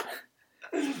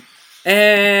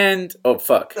And oh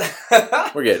fuck,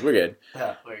 we're good.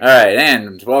 All right,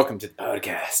 and welcome to the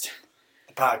podcast.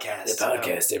 The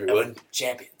podcast, everyone.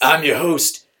 Champions. I'm your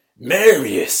host,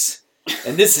 Marius,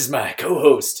 and this is my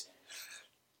co-host,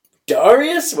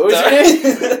 Darius. What was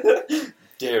your name?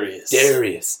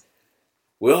 Darius.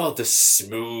 We're all the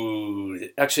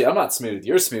smooth. Actually, I'm not smooth.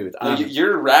 You're smooth.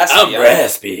 You're raspy. I'm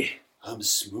raspy. I'm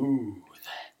smooth.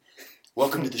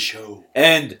 Welcome to the show.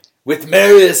 And with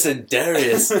Marius and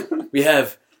Darius, we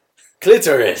have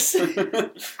Clitoris.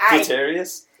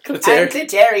 Clitorius? I'm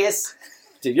Clitorius.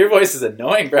 Dude, your voice is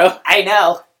annoying, bro. I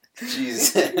know.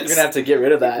 Jesus. You're going to have to get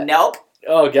rid of that. Nope.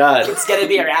 Oh, God. It's going to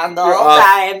be around the You're whole off.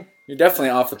 time. You're definitely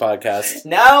off the podcast.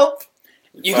 Nope.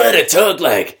 You gotta talk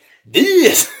like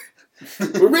this.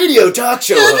 We're radio talk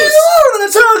show hosts. I'm going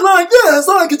to talk like this.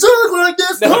 I can talk like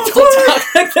this. No, don't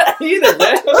talk like that either,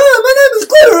 man. My name is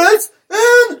Clitoris,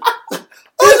 and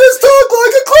I just talk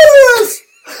like a clitoris.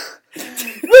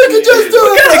 We can just do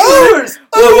it for hours.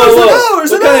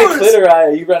 Hours What kind of clitori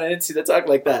are you running into that talk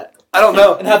like that? I don't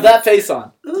know. And have that face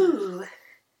on. Ooh,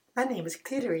 my name is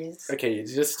Clitoris. Okay, you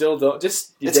just still don't.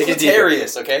 Just you It's dig it deeper.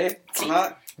 Clitorius, okay? I'm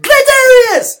not...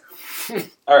 Clitoris!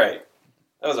 Alright.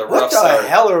 That was a What rough the start.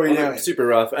 hell are we doing? Super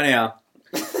rough. Anyhow,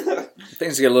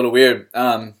 things get a little weird.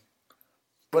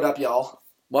 What up, y'all?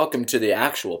 Welcome to the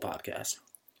actual podcast.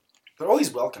 They're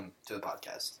always welcome to the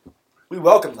podcast. We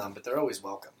welcome them, but they're always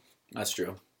welcome. That's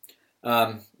true.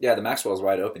 Yeah, the Maxwell's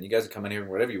wide open. You guys can come in here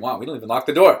whatever you want. We don't even lock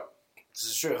the door. This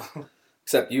is true.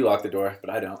 Except you lock the door, but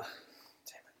I don't.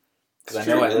 Because I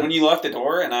True, know I and live. when you lock the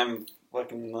door and I'm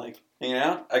fucking hanging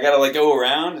out, I gotta go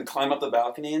around and climb up the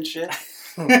balcony and shit.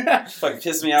 Fucking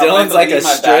piss me off. Dylan's I like have to leave a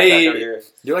my straight- backpack over here.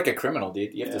 You're like a criminal,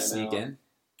 dude. You have Yeah, to I sneak know. in.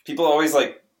 People always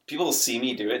people will see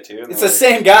me do it too. and It's they're the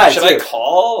like, same guy, Should too. I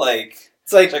call?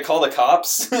 It's like Should I call the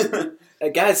cops? a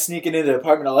guy's sneaking into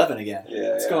apartment 11 again.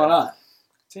 Yeah, What's yeah. going on?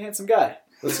 It's a handsome guy.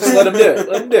 Let's just let him do it.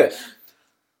 Let him do it.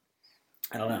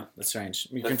 I don't know. That's strange.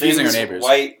 You're The confusing our things neighbors.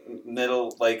 White,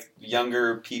 middle,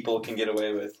 younger people can get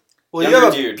away with. Well,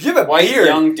 Younger you dude. have a White, beard.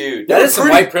 young dude. That You're is some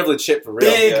pretty white privilege shit for real.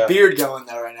 Big Yeah. beard going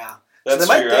there right now. That's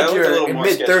so they might true. I think look a you're little in more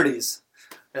sketchy. mid-30s.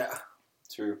 Yeah.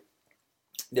 True.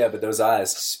 Yeah, but those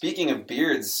eyes. Speaking of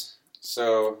beards,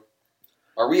 so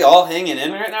are we all hanging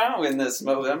in right now in this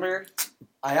November?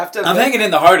 I have to. I'm hanging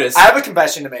in the hardest. I have a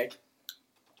confession to make.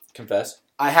 Confess.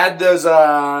 I had those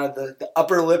the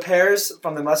upper lip hairs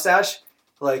from the mustache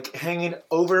hanging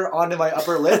over onto my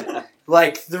upper lip,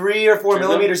 3 or 4 Trim them?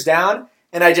 millimeters down,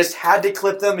 and I just had to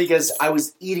clip them because I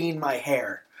was eating my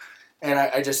hair, and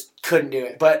I just couldn't do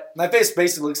it. But my face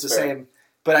basically looks the Fair. same.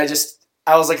 But I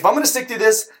was like, if I'm gonna stick through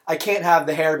this, I can't have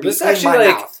the hair be This in actually,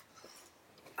 my mouth.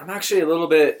 I'm actually a little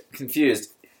bit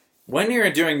confused. When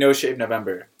you're doing No Shave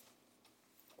November,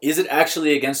 is it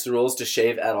actually against the rules to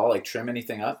shave at all, trim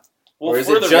anything up? Well, or is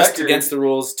for it the just record, against the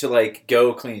rules to,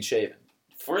 go clean shaven?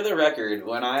 For the record,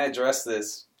 when I addressed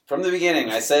this from the beginning,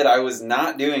 I said I was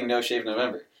not doing No Shave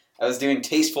November. I was doing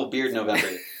Tasteful Beard November.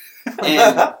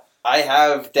 And I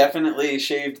have definitely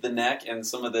shaved the neck and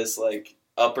some of this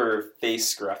upper face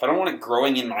scruff. I don't want it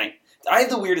growing in my... I have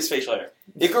the weirdest facial hair.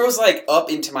 It grows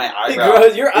up into my eyebrow.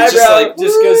 Your It's eyebrow just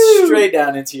just goes woo! straight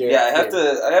down into your... Yeah,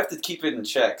 I have to keep it in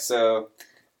check. So,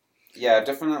 yeah,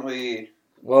 definitely.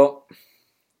 Well,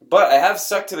 But I have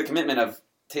stuck to the commitment of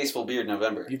Tasteful Beard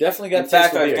November. you definitely got In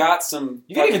fact, tasteful I've beard. got some.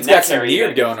 You even fucking got neck some hair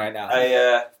beard even. going right now.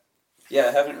 I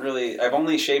haven't really. I've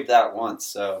only shaved that once,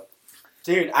 so.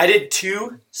 Dude, I did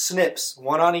 2 snips,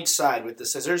 one on each side with the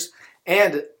scissors,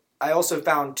 and I also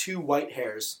found 2 white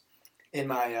hairs in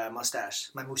my mustache,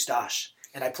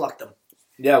 and I plucked them.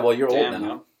 Yeah, well, you're Damn, old now.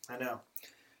 no. I know.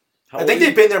 How I old think are you?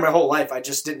 they've been there my whole life. I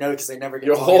just didn't know because they never get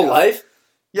Your long whole enough. life?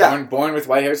 Yeah. Born with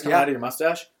white hairs coming Yeah. out of your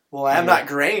mustache? Well, I'm not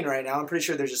graying right now. I'm pretty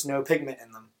sure there's just no pigment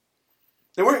in them.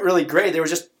 They weren't really gray. There was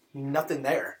just nothing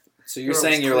there. So you're They're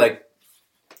saying you're almost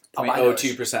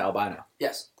Albino-ish. 0.02% albino.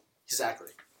 Yes, exactly.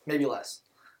 Maybe less.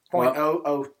 Well-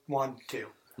 0.0012.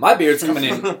 My beard's coming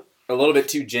in a little bit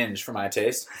too ginge for my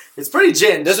taste. It's pretty It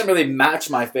ginger. doesn't really match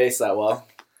my face that well.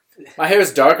 My hair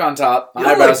is dark on top. My You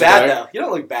don't look eyebrows are bad, dark. though. You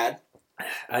don't look bad.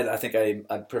 I think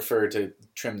I'd prefer to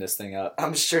trim this thing up.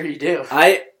 I'm sure you do.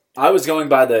 I was going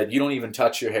by the you don't even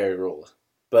touch your hair rule.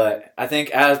 But I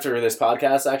think after this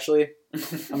podcast, actually,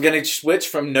 I'm going to switch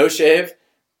from no shave,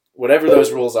 whatever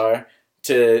those rules are,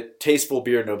 to Tasteful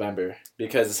Beard November.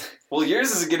 Because Well,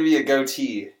 yours is going to be a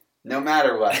goatee, no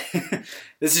matter what.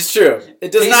 this is true.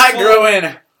 It does not Tasteful- grow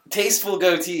in. Tasteful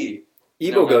goatee.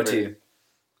 Evil November. goatee.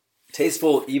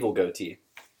 Tasteful evil goatee.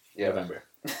 Yeah. November.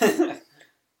 A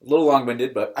little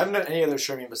long-winded, but I haven't done any other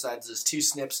trimming besides those 2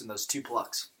 snips and those 2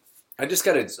 plucks. I just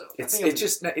gotta. So, I It's think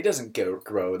just it doesn't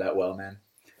grow that well, man.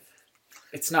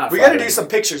 It's not. We got to do some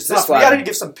pictures. We got to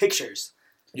give some pictures.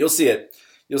 You'll see it.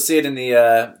 You'll see it in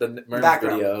the Merms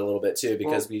video a little bit too,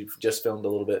 because we just filmed a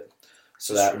little bit,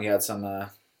 so that we had some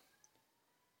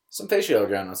facial hair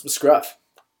growing on some scruff.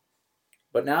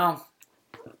 But now,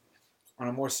 on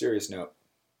a more serious note,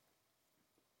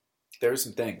 there are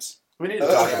some things we need to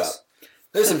talk about.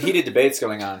 There's some heated debates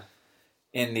going on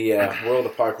in the world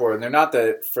of parkour, and they're not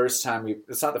the first time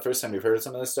it's not the first time we've heard of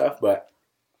some of this stuff, but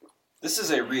this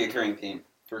is a reoccurring theme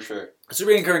for sure. It's a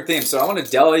reoccurring theme, so I want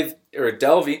to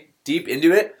delve deep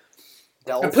into it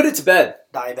and put it to bed.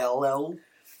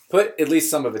 Put at least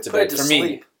some of it to bed for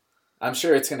me. I'm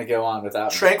sure it's going to go on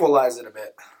without tranquilize it a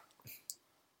bit.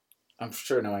 I'm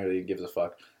sure no one really gives a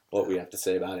fuck what we have to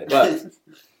say about it, but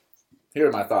here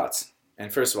are my thoughts.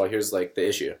 And first of all, here's like the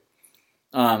issue.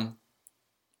 I'm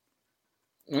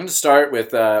going to start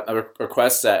with a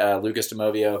request that Lucas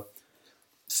DeMovio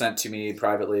sent to me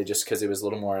privately, just because it was a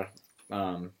little more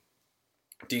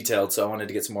detailed. So I wanted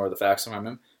to get some more of the facts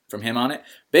from him on it.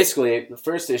 Basically, the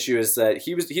first issue is that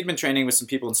he'd been training with some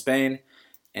people in Spain,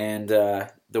 and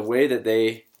the way that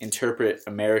they interpret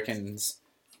Americans'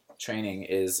 training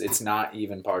is it's not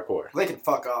even parkour. They can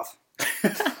fuck off.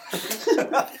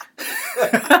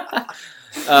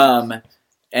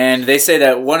 And they say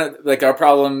that our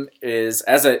problem is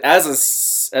as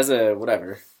a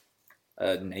whatever,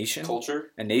 a nation,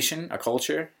 a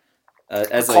culture,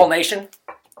 as a nation,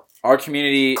 our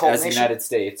community as the United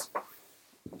States,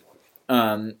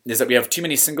 is that we have too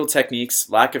many single techniques,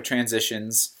 lack of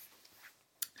transitions.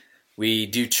 We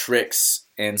do tricks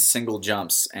and single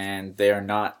jumps, and they are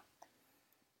not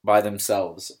by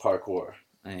themselves parkour,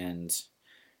 and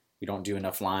we don't do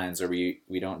enough lines, or we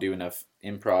don't do enough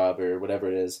improv, or whatever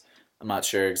it is. I'm not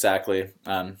sure exactly.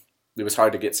 It was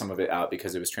hard to get some of it out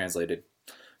because it was translated.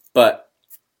 But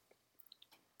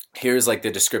here's like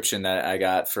the description that I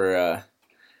got for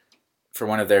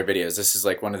one of their videos. This is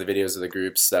like one of the videos of the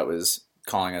groups that was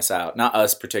calling us out. Not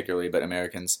us particularly, but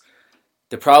Americans.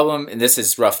 The problem, and this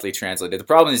is roughly translated, the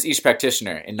problem is each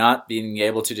practitioner in not being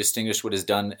able to distinguish what is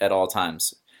done at all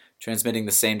times, transmitting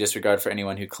the same disregard for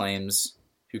anyone who comes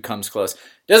close.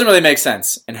 Doesn't really make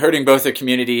sense, and hurting both their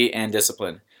community and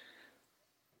discipline.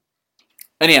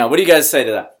 Anyhow, what do you guys say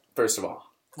to that, first of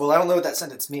all? Well, I don't know what that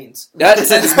sentence means. That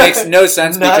sentence makes no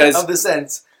sense because... None of the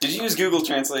sense. Did you use Google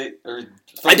Translate?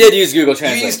 I did use Google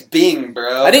Translate. You used Bing,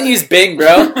 bro. I didn't use Bing,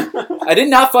 bro. I did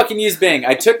not fucking use Bing.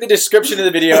 I took the description of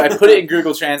the video, I put it in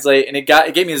Google Translate, and it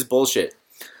gave me this bullshit.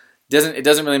 It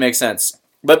doesn't really make sense.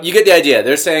 But you get the idea.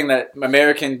 They're saying that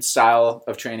American style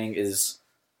of training is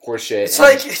horseshit.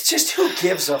 It's just who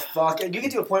gives a fuck? You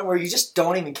get to a point where you just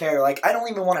don't even care. Like, I don't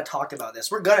even want to talk about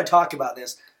this. We're gonna talk about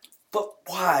this. But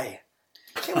why?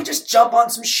 Can't we just jump on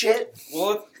some shit?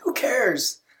 Well, who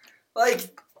cares?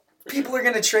 Like, people are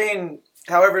gonna train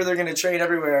however they're gonna train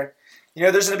everywhere. You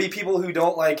know, there's gonna be people who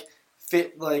don't like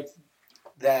fit like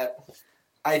that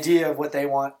idea of what they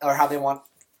want or how they want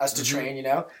us to train. You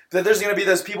know, but there's gonna be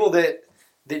those people that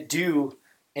do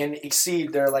and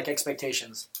exceed their like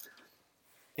expectations.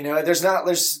 You know,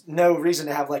 there's no reason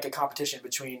to have like a competition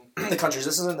between the countries.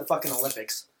 This isn't the fucking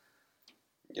Olympics.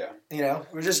 Yeah. You know,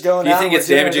 we're just going. Do you think it's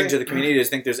damaging to the community? Do you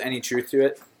think there's any truth to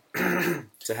it?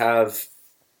 To have,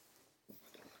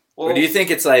 or do you think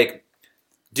it's like,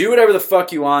 do whatever the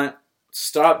fuck you want.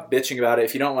 Stop bitching about it.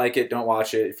 If you don't like it, don't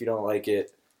watch it. If you don't like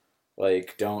it,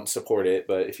 like, don't support it.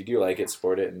 But if you do like it,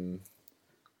 support it. And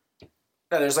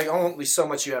no, there's like only so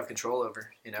much you have control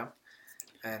over, you know,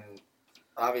 and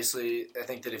obviously, I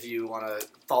think that if you want to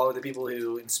follow the people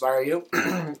who inspire you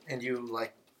and you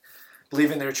like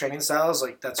believe in their training styles,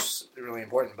 like that's really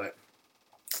important. But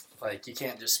like, you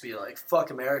can't just be like "fuck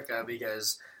America"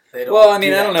 because they don't. Well, I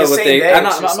mean, I don't know what they. I'm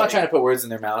not trying to put words in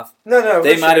their mouth. No.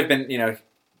 They might have been,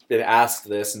 been asked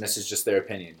this, and this is just their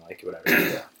opinion, like whatever.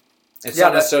 Yeah. It's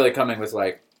not necessarily coming with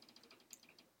like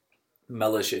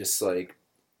malicious like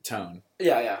tone.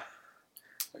 Yeah.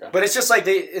 Okay. But it's just like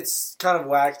it's kind of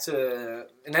whack to,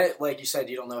 and that, like you said,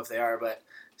 you don't know if they are, but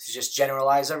to just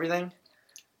generalize everything.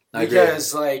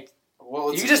 Because like,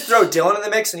 you can just throw Dylan in the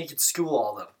mix and he could school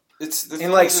all of them. It's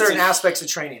in like certain aspects of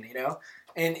training, you know,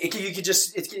 and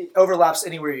it overlaps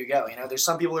anywhere you go. You know, there's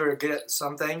some people who are good at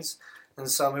some things,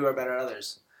 and some who are better at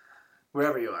others.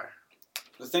 Wherever you are.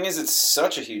 The thing is, it's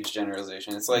such a huge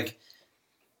generalization. It's like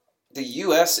the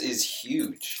U.S. is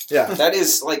huge. Yeah, that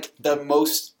is like the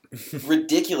most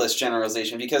ridiculous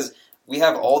generalization because we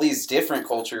have all these different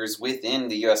cultures within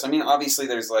the U.S. I mean, obviously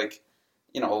there's like,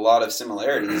 a lot of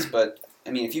similarities, but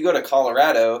I mean, if you go to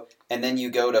Colorado and then you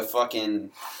go to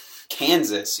fucking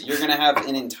Kansas, you're going to have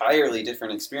an entirely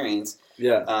different experience.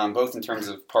 Yeah. Both in terms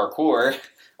of parkour,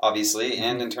 obviously,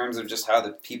 and in terms of just how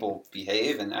the people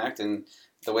behave and act and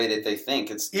the way that they think.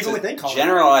 It's even within Colorado.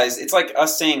 Generalized. It's like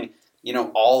us saying,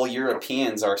 all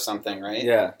Europeans are something, right?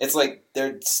 Yeah. It's like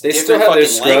they still different have their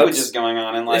fucking languages going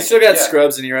on, and like they still got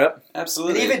scrubs in Europe.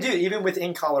 Absolutely. And even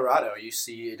within Colorado, you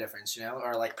see a difference,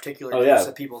 or like particular groups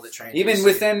of people that train. Even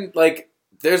within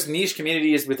there's niche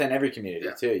communities within every community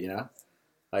too.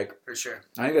 Like for sure.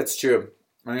 I think that's true.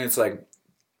 I think it's like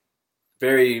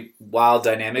very wild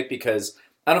dynamic because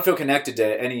I don't feel connected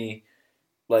to any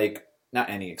I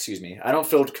don't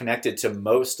feel connected to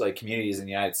most like communities in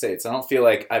the United States. I don't feel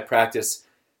like I practice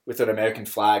with an American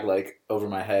flag like over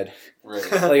my head.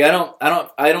 Right. Like I don't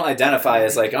identify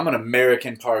as like I'm an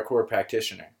American parkour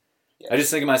practitioner. Yeah. I just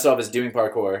think of myself as doing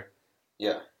parkour.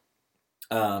 Yeah.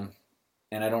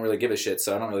 And I don't really give a shit,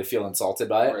 so I don't really feel insulted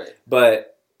by it. Right.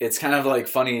 But it's kind of like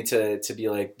funny to be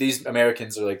like, these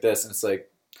Americans are like this, and it's like,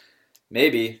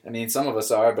 maybe. I mean, some of us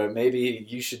are, but maybe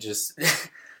you should just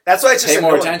that's why it's just pay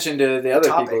more attention to the other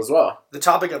people as well. The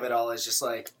topic of it all is just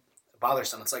like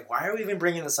bothersome. It's like, why are we even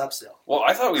bringing this up still? Well,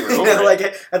 I thought we were over it.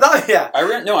 Like I thought, yeah. I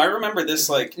remember this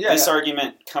this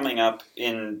argument coming up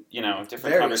in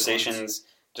different conversations,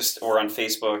 or on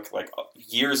Facebook like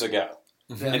years ago.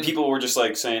 Yeah. And people were just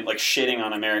like saying, like shitting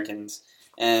on Americans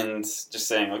and just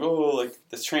saying like, oh, like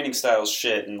this training style's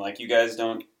shit, and like you guys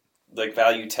don't like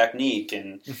value technique,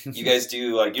 and you guys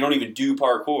do like you don't even do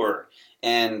parkour.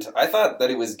 And I thought that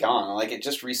it was gone. Like it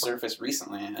just resurfaced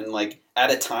recently, and like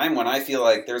at a time when I feel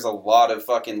like there's a lot of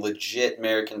fucking legit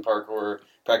American parkour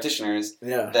practitioners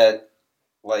that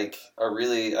like are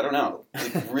really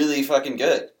like really fucking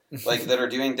good, like that are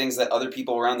doing things that other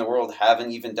people around the world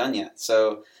haven't even done yet.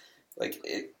 So. Like,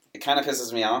 it kind of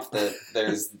pisses me off that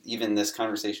there's even this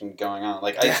conversation going on.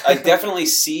 Like, I definitely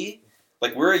see,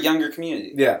 like, we're a younger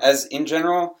community. Yeah. As, in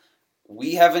general,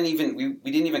 we didn't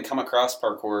even come across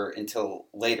parkour until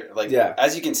later. Like,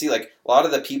 as you can see, like, a lot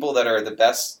of the people that are the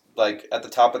best, like, at the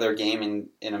top of their game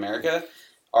in America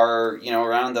are,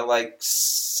 around the, like,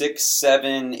 6,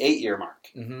 7, 8 year mark.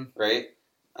 Mm-hmm. Right?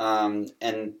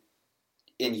 And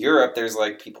in Europe, there's,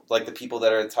 like, people, like, the people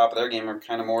that are at the top of their game are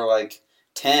kind of more, like,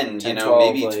 10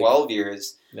 12, maybe like, 12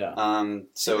 years. Yeah.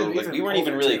 So like we weren't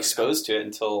even really exposed to it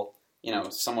until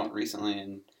somewhat recently,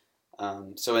 and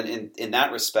so in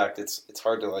that respect, it's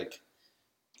hard to like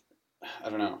I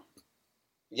don't know.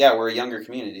 Yeah, we're a younger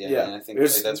community. Yeah, and I think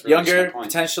that's really younger,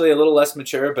 potentially a little less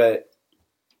mature, but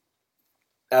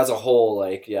as a whole,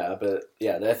 I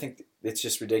think it's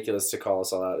just ridiculous to call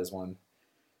us all out as one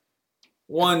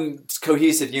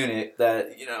cohesive unit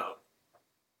that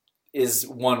is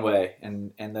one way,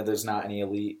 and that there's not any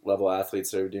elite level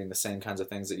athletes that are doing the same kinds of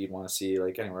things that you'd want to see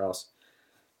like anywhere else.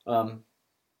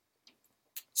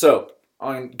 So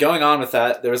going on with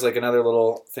that, there was like another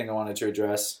little thing I wanted to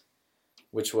address,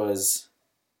 which was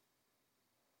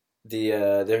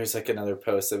there was like another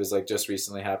post that was like just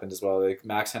recently happened as well. Like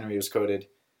Max Henry was quoted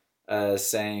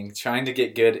saying, "Trying to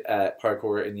get good at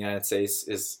parkour in the United States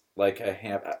is like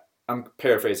I'm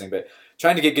paraphrasing, but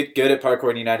trying to get good at parkour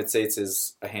in the United States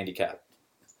is a handicap,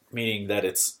 meaning that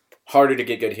it's harder to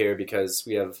get good here because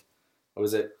we have,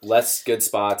 less good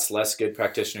spots, less good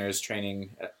practitioners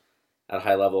training at a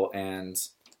high level, and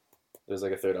there's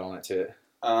like a third element to it."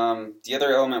 The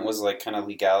other element was like kind of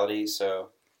legality, so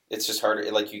it's just harder.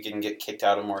 Like you can get kicked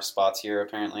out of more spots here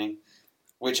apparently,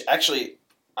 which actually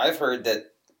I've heard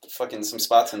that fucking some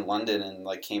spots in London and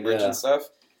like Cambridge and stuff.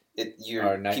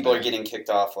 People are getting kicked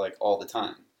off like all the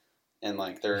time, and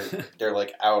like they're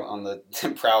like out on the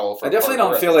prowl. For I definitely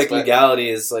don't feel like legality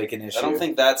is like an issue. I don't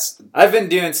think that's. I've been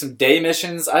doing some day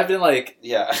missions. I've been like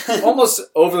almost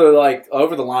over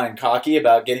the line cocky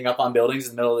about getting up on buildings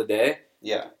in the middle of the day.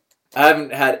 Yeah, I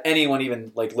haven't had anyone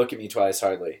even like look at me twice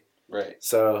hardly. Right.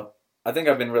 So I think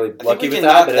I've been really lucky with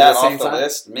that. But at the same time,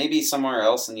 list. Maybe somewhere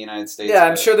else in the United States. Yeah,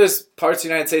 I'm sure there's parts of the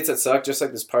United States that suck, just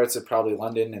like there's parts of probably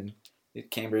London and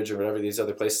Cambridge or whatever these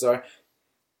other places are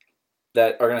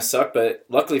that are going to suck. But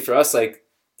luckily for us, like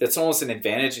it's almost an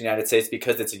advantage in the United States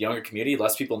because it's a younger community.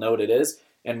 Less people know what it is.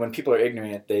 And when people are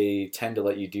ignorant, they tend to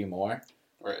let you do more.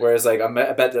 Right. Whereas like I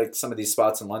bet like some of these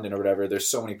spots in London or whatever, there's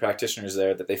so many practitioners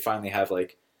there that they finally have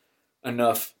like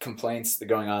enough complaints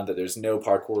going on that there's no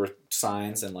parkour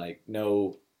signs and like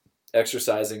no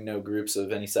exercising, no groups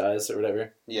of any size or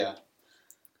whatever. Yeah.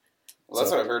 Well,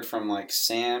 that's what I've heard from like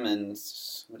Sam and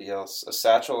somebody else.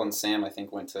 Satchel and Sam, I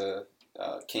think, went to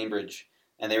Cambridge,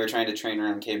 and they were trying to train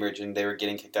around Cambridge, and they were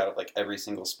getting kicked out of like every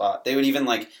single spot. They would even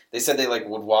they said they like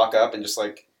would walk up and just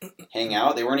like hang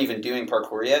out. They weren't even doing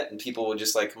parkour yet, and people would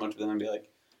just like come up to them and be like,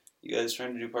 "You guys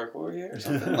trying to do parkour here?" or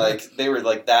something. Like they were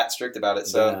like that strict about it.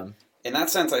 So in that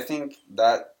sense, I think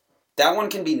that that one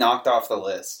can be knocked off the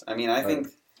list. I mean, I think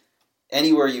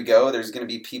anywhere you go, there's going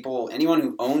to be people. Anyone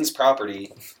who owns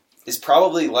property is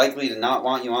probably likely to not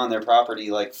want you on their property,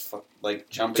 like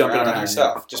jumping around on your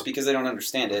stuff, just because they don't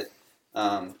understand it.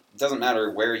 It doesn't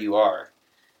matter where you are.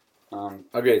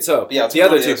 Okay, so the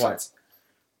other 2 points.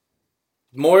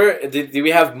 Do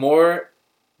we have more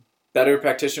better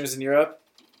practitioners in Europe?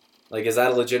 Like, is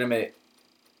that a legitimate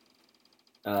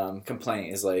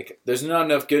complaint? Is like, there's not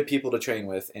enough good people to train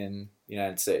with in the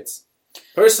United States.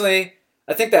 Personally,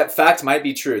 I think that fact might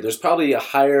be true. There's probably a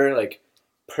higher, like,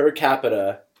 per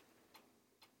capita.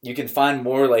 You can find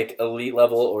more, like, elite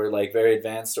level or, like, very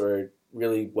advanced or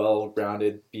really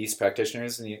well-rounded beast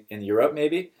practitioners in Europe,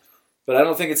 maybe. But I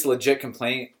don't think it's a legit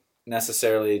complaint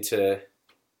necessarily to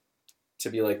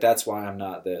be like, that's why I'm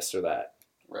not this or that.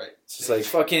 Right. It's just like,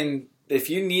 fucking, if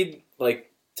you need,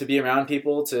 like, to be around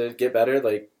people to get better,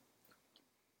 like,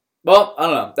 well, I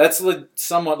don't know. That's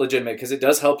somewhat legitimate because it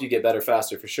does help you get better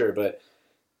faster for sure, but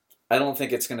I don't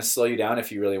think it's going to slow you down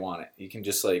if you really want it. You can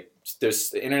just, like,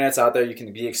 the internet's out there. You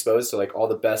can be exposed to, like, all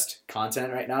the best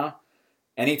content right now.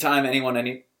 Anytime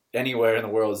anyone, anywhere in the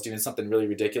world is doing something really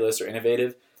ridiculous or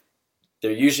innovative,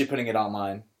 they're usually putting it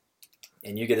online,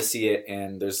 and you get to see it,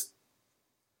 and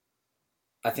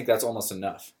I think that's almost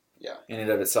enough. Yeah. In and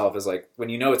of itself is, like, when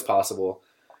you know it's possible,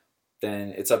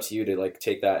 then it's up to you to, like,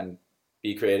 take that and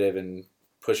be creative and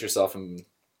push yourself and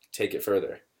take it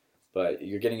further. But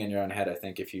you're getting in your own head, I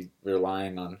think, if you're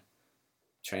relying on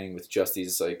training with just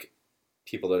these, like,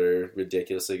 people that are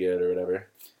ridiculously good or whatever.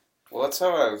 Well, that's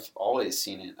how I've always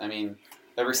seen it. I mean,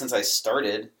 ever since I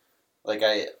started, like,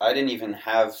 I didn't even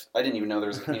know there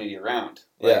was a community around.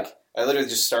 Like, I literally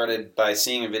just started by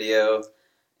seeing a video,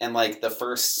 and, like, the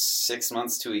first 6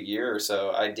 months to a year or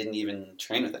so, I didn't even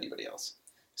train with anybody else.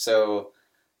 So,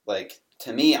 like,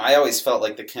 to me, I always felt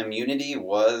like the community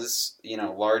was,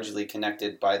 largely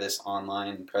connected by this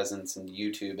online presence and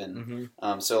YouTube. And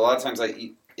so a lot of times, like,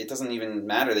 it doesn't even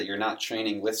matter that you're not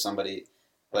training with somebody.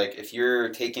 Like, if you're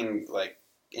taking, like,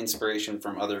 inspiration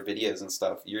from other videos and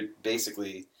stuff, you're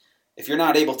basically, if you're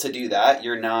not able to do that,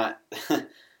 you're not,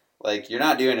 like, you're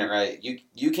not doing it right.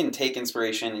 You can take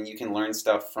inspiration and you can learn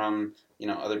stuff from,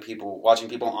 other people, watching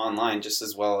people online just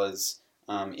as well as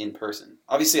in person.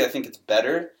 Obviously, I think it's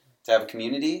better to have a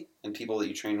community and people that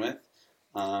you train with,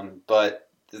 but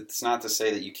it's not to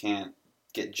say that you can't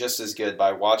get just as good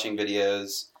by watching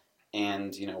videos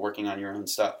and, working on your own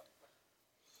stuff.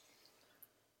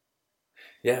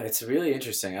 Yeah, it's really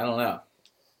interesting. I don't know.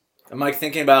 I'm, like,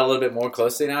 thinking about it a little bit more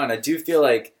closely now, and I do feel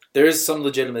like there is some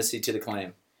legitimacy to the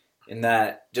claim in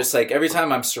that just, like, every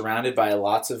time I'm surrounded by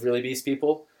lots of really beast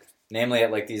people, namely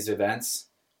at, like, these events,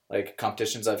 like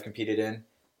competitions I've competed in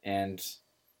and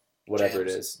whatever it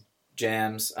is.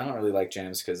 Jams. I don't really like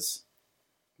jams because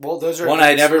those are one,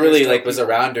 I never really, like, was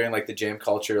around during, like, the jam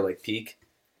culture, like, peak.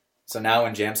 So now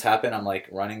when jams happen, I'm, like,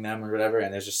 running them or whatever,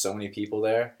 and there's just so many people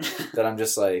there that I'm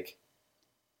just like,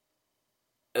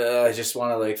 I just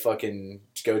want to, like, fucking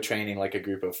go training like a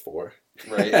group of 4.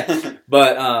 Right.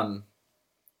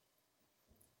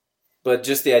 But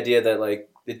just the idea that, like,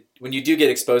 when you do get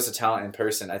exposed to talent in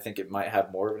person, I think it might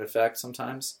have more of an effect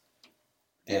sometimes.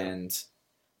 Yeah.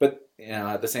 But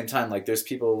at the same time, like, there's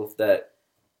people that,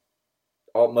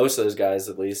 most of those guys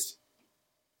at least,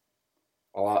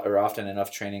 are often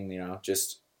enough training,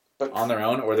 just on their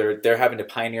own, or they're having to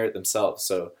pioneer it themselves.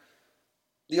 So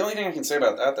the only thing I can say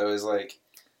about that, though, is, like,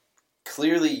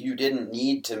 clearly you didn't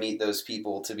need to meet those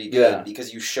people to be good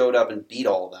because you showed up and beat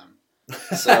all of them.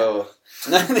 So,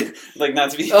 not to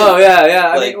be up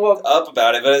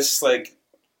about it, but it's just like,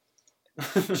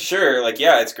 sure, like,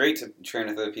 yeah, it's great to train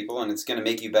with other people, and it's going to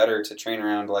make you better to train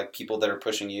around, like, people that are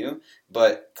pushing you,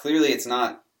 but clearly it's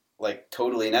not, like,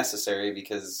 totally necessary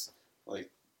because, like,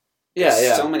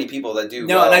 there's so many people that do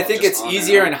and I think it's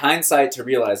easier in hindsight to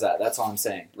realize that. That's all I'm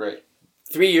saying. Right.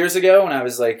 3 years ago when I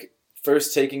was, like,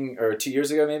 first taking, or 2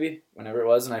 years ago maybe, whenever it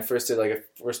was, and I first did, like, a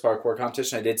first parkour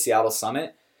competition, I did Seattle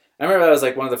Summit. I remember that was,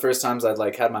 like, one of the first times I'd,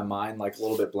 like, had my mind, like, a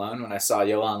little bit blown when I saw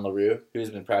Johan LaRue, who's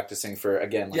been practicing for,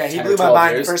 again, like, 10 or 12 years. Yeah, he blew my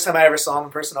mind. The first time I ever saw him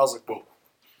in person, I was like, whoa.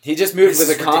 He just moved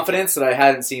with a confidence that I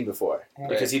hadn't seen before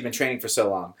because he'd been training for so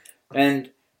long.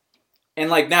 And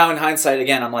like, now in hindsight,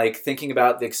 again, I'm, like, thinking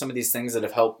about, like, some of these things that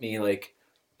have helped me, like,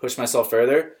 push myself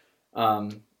further.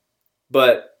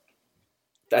 But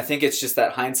I think it's just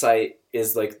that hindsight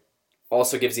is, like,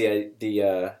 also gives you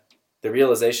the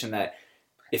realization that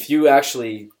if you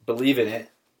actually believe in it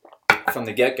from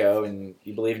the get-go and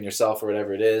you believe in yourself or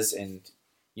whatever it is and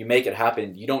you make it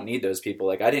happen, you don't need those people.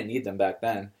 Like, I didn't need them back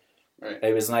then. Right.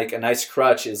 It was like a nice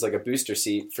crutch is like a booster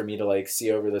seat for me to, like,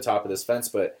 see over the top of this fence.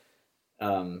 But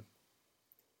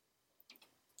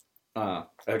I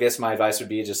guess my advice would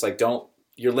be just like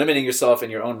you're limiting yourself in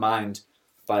your own mind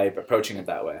by approaching it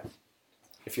that way.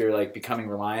 If you're like becoming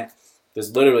reliant,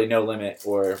 there's literally no limit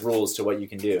or rules to what you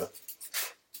can do.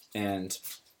 And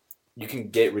you can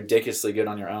get ridiculously good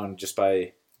on your own just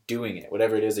by doing it,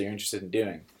 whatever it is that you're interested in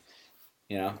doing.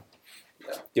 You know?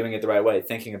 Yeah. Doing it the right way,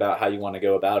 thinking about how you want to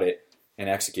go about it and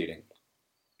executing.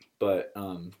 But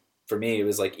for me, it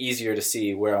was like easier to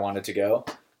see where I wanted to go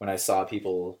when I saw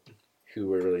people who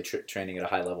were really training at a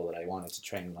high level that I wanted to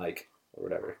train like or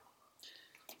whatever.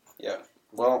 Yeah.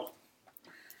 Well,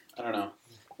 I don't know.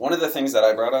 One of the things that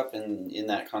I brought up in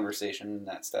that conversation, in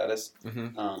that status,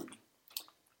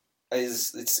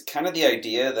 is it's kind of the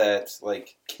idea that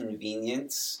like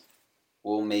convenience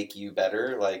will make you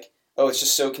better. Like, oh, it's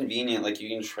just so convenient. Like you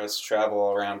can just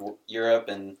travel around Europe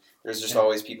and there's just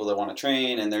always people that want to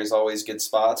train and there's always good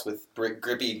spots with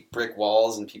grippy brick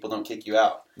walls and people don't kick you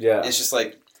out. Yeah. And it's just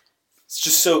like, it's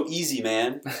just so easy,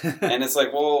 man. And it's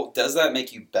like, well, does that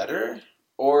make you better?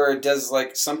 Or does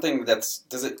like something does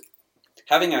it,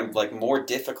 having a like more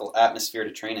difficult atmosphere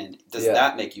to train in, does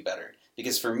that make you better?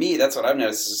 Because for me, that's what I've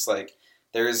noticed is just like,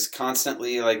 there's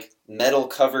constantly like metal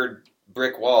covered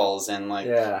brick walls and like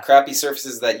crappy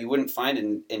surfaces that you wouldn't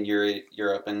find in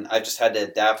Europe. And I've just had to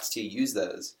adapt to use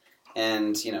those.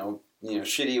 And, you know,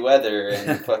 shitty weather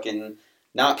and fucking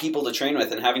not people to train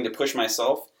with and having to push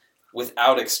myself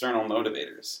without external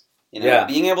motivators. You know,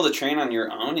 being able to train on your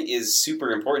own is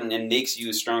super important and makes you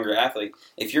a stronger athlete.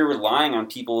 If you're relying on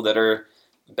people that are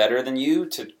better than you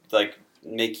to like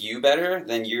make you better,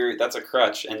 then that's a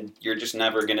crutch and you're just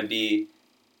never going to be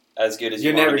as good as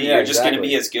you want to be. You're just going to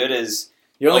be as good as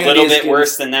a little bit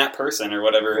worse than that person or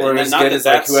whatever. Or and as good as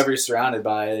like whoever you're surrounded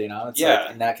by, you know, it's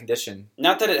like in that condition.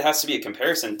 Not that it has to be a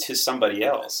comparison to somebody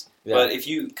else, but if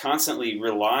you constantly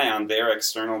rely on their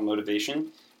external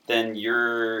motivation, then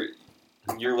you're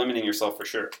limiting yourself for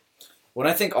sure. When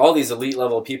I think all these elite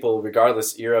level people,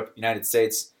 regardless, Europe, United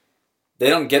States, they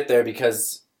don't get there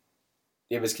because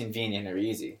it was convenient or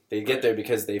easy. They get there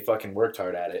because they fucking worked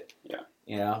hard at it. Yeah.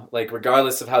 You know, like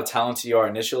regardless of how talented you are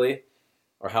initially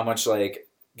or how much like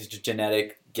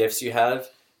genetic gifts you have,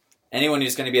 anyone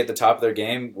who's going to be at the top of their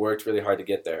game worked really hard to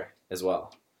get there as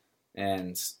well.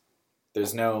 And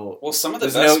there's no... Well, some of the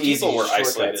best people were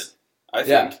isolated, I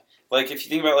think. Like, if you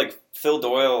think about, like, Phil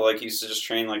Doyle, like, he used to just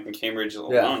train, like, in Cambridge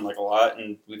alone, like, a lot.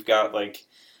 And we've got, like,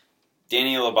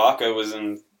 Danny Labaca was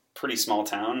in pretty small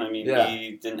town. I mean,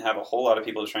 he didn't have a whole lot of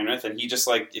people to train with. And he just,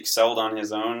 like, excelled on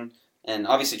his own. And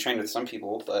obviously trained with some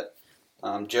people, but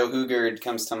Joe Hugard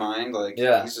comes to mind. Like,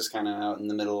 he's just kind of out in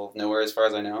the middle of nowhere as far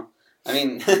as I know. I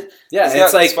mean,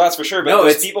 it's like spots for sure, but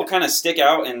those people kind of stick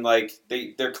out and, like,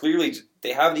 they're clearly,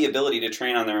 they have the ability to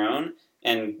train on their own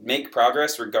and make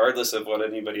progress regardless of what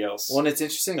anybody else Well, and it's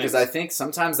interesting because I think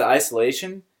sometimes the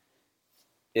isolation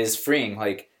is freeing.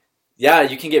 Like,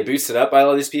 you can get boosted up by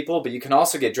all these people, but you can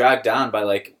also get dragged down by,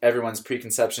 like, everyone's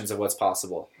preconceptions of what's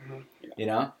possible. Mm-hmm. You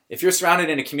know? If you're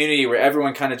surrounded in a community where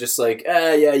everyone kind of just like,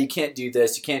 you can't do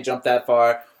this, you can't jump that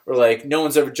far, or like, no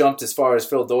one's ever jumped as far as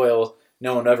Phil Doyle,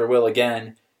 no one ever will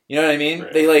again. You know what I mean?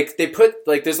 Right. They put,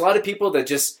 like, there's a lot of people that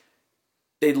just,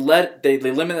 they limit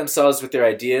themselves with their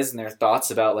ideas and their thoughts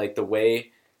about, like, the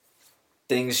way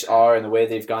things are and the way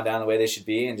they've gone down, the way they should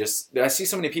be. And just, I see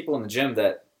so many people in the gym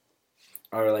that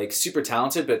are, like, super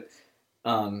talented, but,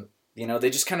 you know, they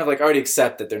just kind of, like, already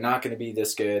accept that they're not going to be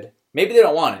this good. Maybe they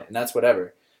don't want it, and that's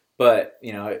whatever. But,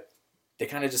 you know, they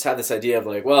kind of just have this idea of,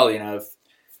 like, well, you know, if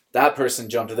that person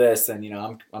jumped this, then, you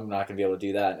know, I'm not going to be able to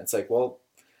do that. And it's like, well,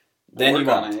 then you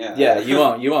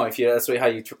won't. You won't if that's how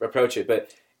you approach it.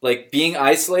 But, like, being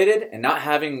isolated and not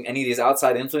having any of these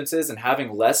outside influences and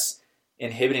having less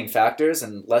inhibiting factors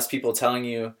and less people telling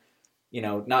you, you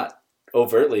know, not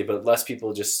overtly, but less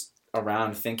people just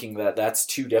around thinking that that's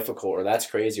too difficult or that's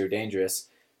crazy or dangerous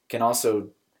can also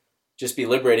just be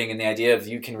liberating in the idea of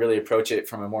you can really approach it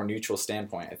from a more neutral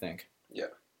standpoint, I think. Yeah.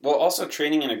 Well, also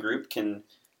training in a group can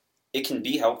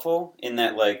be helpful in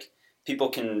that, like, people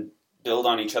can build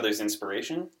on each other's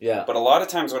inspiration. Yeah. But a lot of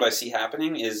times what I see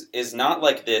happening is not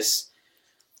like this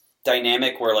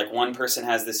dynamic where, like, one person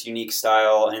has this unique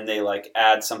style and they, like,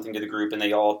 add something to the group and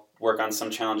they all work on some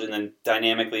challenge and then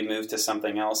dynamically move to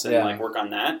something else and like work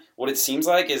on that. What it seems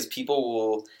like is people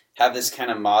will have this kind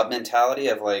of mob mentality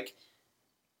of, like,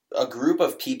 a group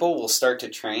of people will start to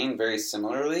train very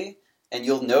similarly, and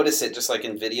you'll notice it just like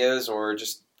in videos or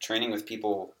just training with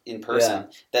people in person,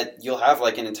 that you'll have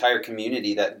like an entire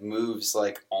community that moves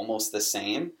like almost the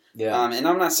same. Yeah. And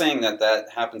I'm not saying that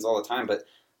happens all the time, but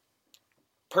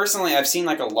personally I've seen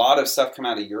like a lot of stuff come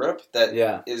out of Europe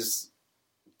that is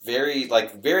very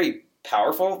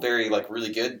powerful, very like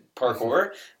really good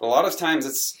parkour. But a lot of times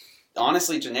it's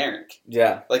honestly generic.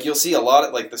 Yeah. Like you'll see a lot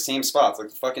of like the same spots, like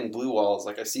the fucking blue walls.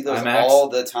 Like I see those IMAX. all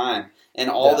the time, and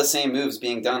all the same moves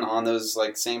being done on those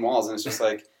like same walls. And it's just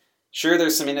like, sure,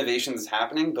 there's some innovations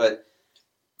happening, but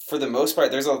for the most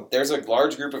part, there's a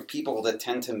large group of people that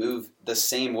tend to move the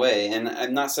same way. And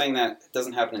I'm not saying that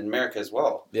doesn't happen in America as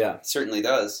well. Yeah. It certainly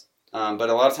does. But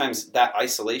a lot of times that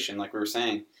isolation, like we were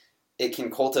saying, it can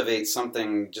cultivate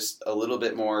something just a little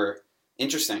bit more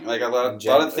interesting. Like a lot of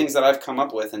the things that I've come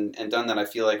up with and done that I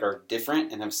feel like are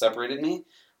different and have separated me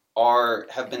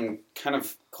have been kind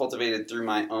of cultivated through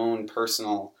my own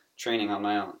personal training on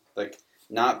my own. Like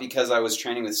not because I was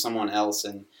training with someone else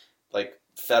and like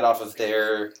fed off of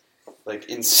their like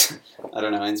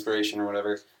inspiration or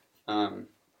whatever.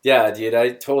 Yeah, dude,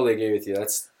 I totally agree with you.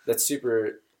 That's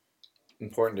super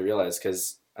important to realize,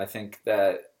 because I think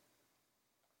that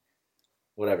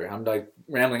whatever, I'm like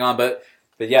rambling on, but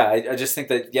yeah, I just think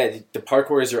that the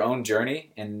parkour is your own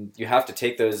journey, and you have to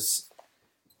take those.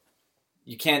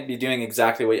 You can't be doing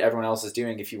exactly what everyone else is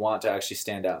doing if you want to actually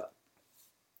stand out.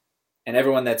 And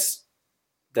everyone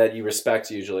that you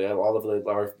respect, usually all of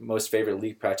our most favorite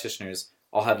elite practitioners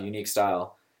all have a unique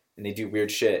style, and they do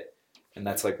weird shit, and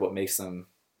that's like what makes them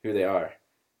who they are.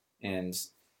 And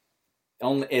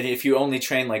if you only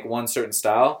train like one certain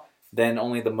style, then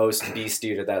only the most beast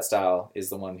dude at that style is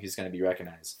the one who's going to be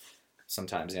recognized.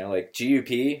 Sometimes, like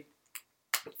GUP,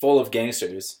 full of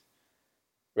gangsters,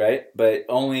 right? But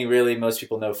only really most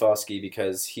people know Foskey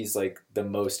because he's like the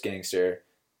most gangster,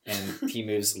 and he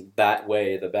moves that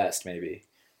way the best, maybe.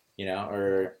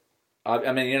 Or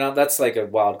I mean, that's like a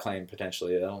wild claim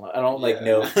potentially. I don't like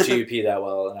know GUP that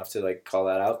well enough to like call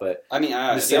that out. But I mean,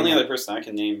 the only other person I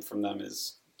can name from them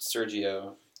is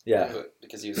Sergio. Yeah,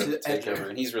 because he was at Takeover,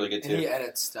 and he's really good too. And he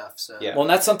edits stuff, so yeah. Well, and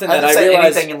that's something that I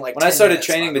realized when I started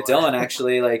training with Dylan.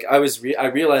 Actually, like I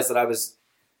realized that I was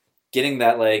getting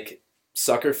that like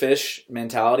sucker fish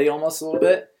mentality almost a little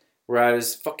bit, where I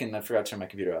was I forgot to turn my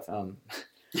computer off.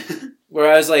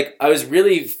 Where I was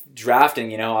really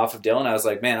drafting, off of Dylan. I was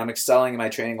like, man, I'm excelling in my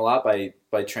training a lot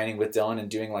by training with Dylan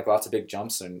and doing like lots of big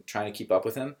jumps and trying to keep up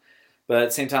with him. But at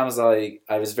the same time,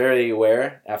 I was very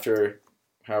aware after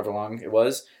however long it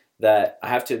was that I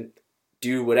have to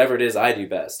do whatever it is I do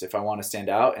best if I want to stand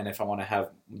out and if I want to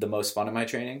have the most fun in my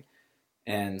training.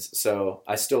 And so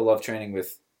I still love training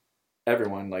with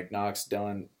everyone like Knox,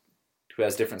 Dylan, who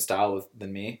has different style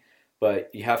than me, but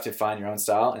you have to find your own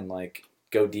style and like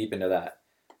go deep into that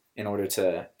in order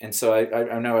to. And so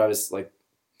I know I was like,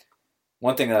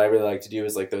 one thing that I really like to do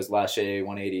is like those Lachey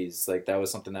 180s. Like that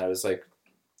was something that I was like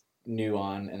new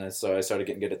on, and so I started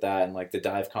getting good at that, and like the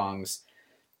dive Kongs,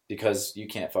 because you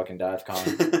can't fucking dive Kong,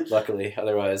 luckily.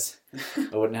 Otherwise,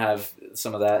 I wouldn't have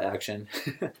some of that action.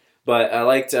 But I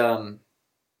liked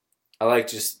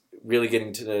just really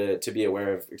getting to be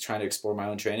aware of trying to explore my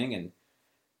own training,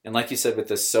 and like you said with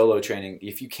the solo training,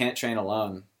 if you can't train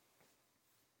alone,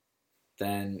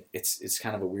 then it's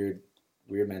kind of a weird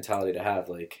mentality to have.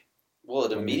 Like, well,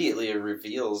 it immediately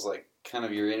reveals like kind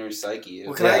of your inner psyche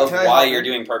of why why you're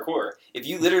doing parkour. If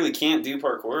you literally can't do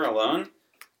parkour alone,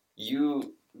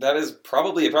 that is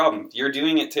probably a problem. You're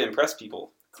doing it to impress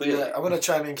people, clearly. Yeah, I'm going to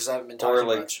chime in because I haven't been talking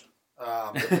much.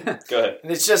 Go ahead.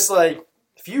 And it's just like,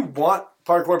 if you want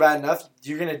parkour bad enough,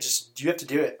 you have to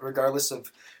do it, regardless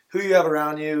of who you have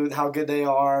around you, how good they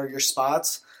are, your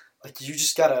spots. Like, you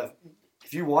just got to,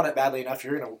 if you want it badly enough,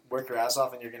 you're going to work your ass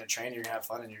off and you're going to train, you're going to have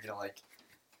fun, and you're going to, like,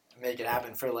 make it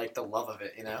happen for, like, the love of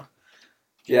it,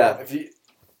 Yeah.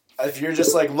 If you're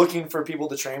just, like, looking for people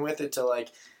to train with it to, like,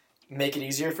 make it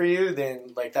easier for you,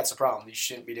 then like that's a problem. You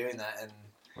shouldn't be doing that, and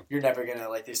you're never gonna,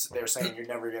 like they were saying, you're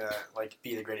never gonna like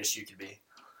be the greatest you could be.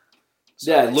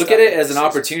 So, yeah, look at it as an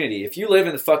opportunity. If you live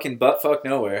in the fucking buttfuck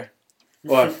nowhere,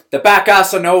 or the back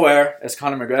ass of nowhere, as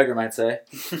Conor McGregor might say,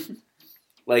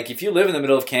 like if you live in the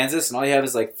middle of Kansas and all you have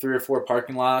is like 3 or 4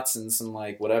 parking lots and some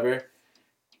like whatever,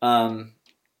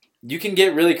 you can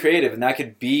get really creative, and that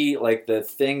could be like the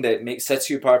thing that sets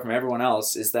you apart from everyone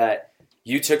else, is that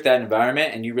you took that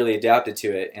environment and you really adapted to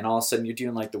it, and all of a sudden you're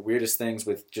doing like the weirdest things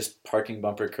with just parking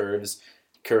bumper curbs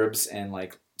and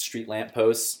like street lamp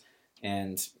posts,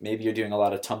 and maybe you're doing a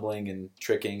lot of tumbling and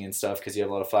tricking and stuff because you have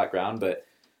a lot of flat ground. But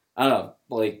I don't know,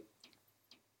 like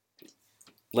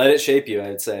let it shape you.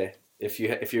 I'd say if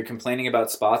you're complaining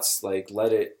about spots, like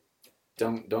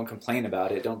don't complain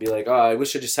about it. Don't be like, oh, I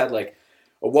wish I just had like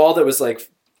a wall that was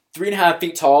like 3.5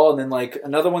 feet tall, and then like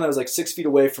another one that was like 6 feet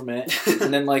away from it,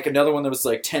 and then like another one that was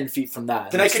like 10 feet from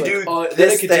that. Then I could do like, this then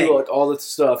I could thing. do like all the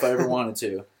stuff I ever wanted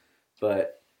to.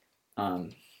 But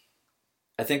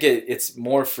I think it's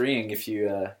more freeing if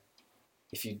you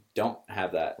if you don't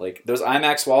have that. Like, those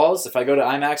IMAX walls, if I go to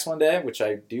IMAX one day, which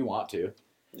I do want to,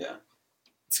 yeah,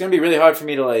 it's going to be really hard for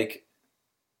me to, like,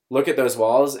 look at those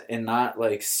walls and not,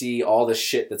 like, see all the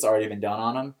shit that's already been done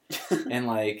on them and,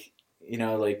 like, you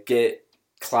know, like, get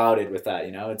clouded with that,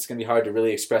 you know? It's going to be hard to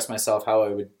really express myself how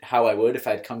I would if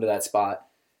I'd come to that spot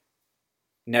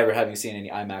never having seen any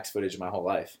IMAX footage in my whole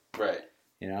life. Right.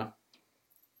 You know?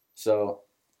 So,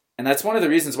 and that's one of the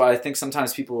reasons why I think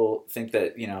sometimes people think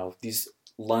that, you know, these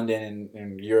London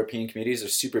and European communities are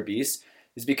super beasts,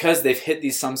 is because they've hit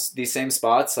these same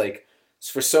spots, like,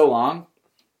 for so long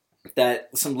that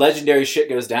some legendary shit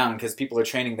goes down because people are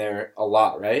training there a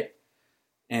lot, right?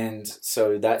 And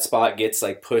so that spot gets,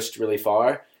 like, pushed really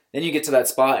far. Then you get to that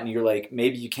spot and you're like,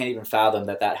 maybe you can't even fathom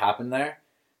that happened there.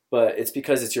 But it's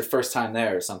because it's your first time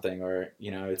there or something. Or, you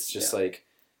know, it's just like,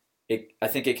 I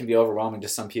think it can be overwhelming to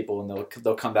some people, and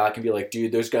they'll come back and be like,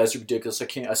 dude, those guys are ridiculous.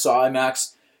 I saw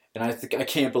IMAX and I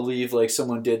can't believe, like,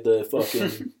 someone did the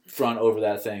fucking front over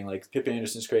that thing. Like, Pip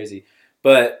Anderson's crazy.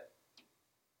 But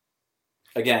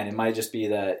again, it might just be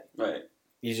that right.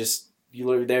 you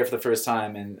were there for the first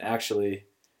time and actually.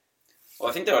 Well,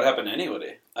 I think that would happen to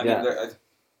anybody. I mean,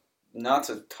 not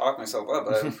to talk myself up,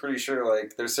 but I'm pretty sure,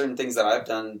 like, there's certain things that I've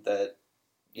done that,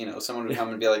 you know, someone would come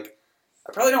and be like,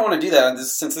 I probably don't want to do that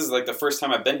since this is, like, the first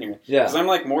time I've been here. Yeah. Because I'm,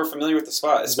 like, more familiar with the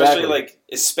spot,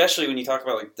 especially when you talk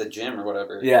about, like, the gym or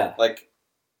whatever. Yeah. Like,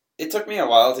 it took me a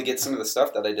while to get some of the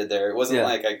stuff that I did there. It wasn't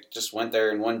like I just went there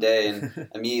in one day and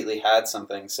immediately had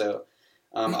something. So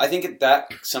I think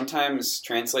that sometimes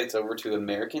translates over to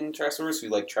American wrestlers who,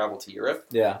 like, travel to Europe.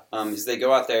 Yeah. Is they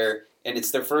go out there and it's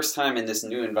their first time in this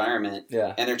new environment.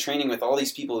 Yeah. And they're training with all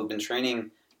these people who've been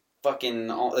training fucking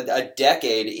a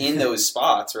decade in those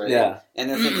spots, right? Yeah. And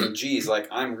they're thinking, geez, like,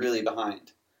 I'm really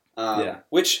behind.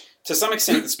 Which, to some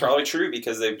extent, is probably true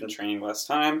because they've been training less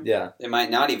time. Yeah. They might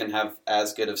not even have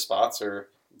as good of spots or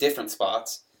different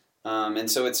spots. And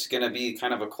so it's going to be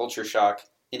kind of a culture shock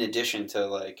in addition to,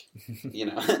 like, you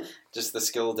know, just the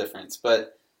skill difference.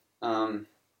 But, I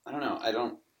don't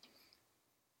know.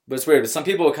 But it's weird. But some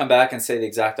people will come back and say the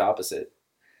exact opposite.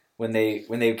 When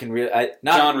they can really...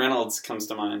 John Reynolds comes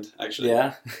to mind, actually.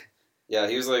 Yeah? Yeah,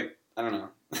 he was like, I don't know.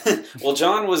 Well,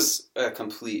 John was a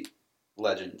complete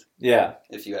legend. Yeah.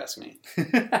 If you ask me.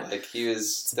 Like, he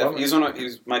was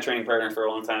my training partner for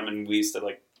a long time, and we used to,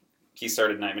 like... He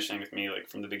started Night Machine with me, like,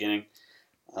 from the beginning.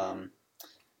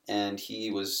 And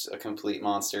he was a complete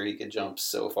monster. He could jump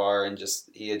so far, and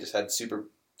he had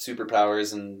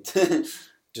superpowers and...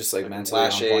 Just, like, mentally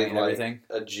on point and everything.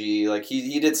 Like, a G. Like,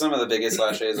 he did some of the biggest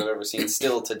lashes I've ever seen,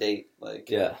 still to date. Like,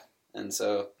 yeah. And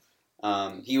so,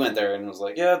 he went there and was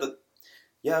like, I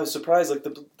was surprised. Like,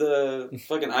 the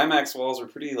fucking IMAX walls were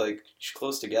pretty, like,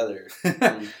 close together.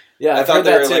 Yeah, I thought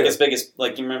they were, like, as big as,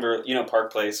 like, you remember, you know,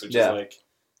 Park Place, which is, like,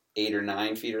 8 or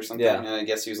 9 feet or something. Yeah. And I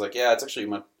guess he was like, it's actually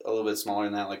a little bit smaller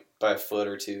than that, like, by a foot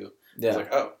or two. Yeah. I was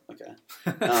like, oh, okay.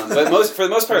 But for the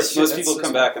most part, most people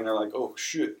come back and they're like, oh,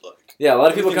 shit, like. Yeah, a lot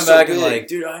of people come back and like,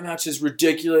 dude, IMAX is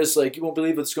ridiculous. Like, you won't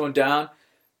believe what's going down.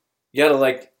 You gotta,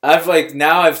 like, I've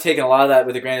taken a lot of that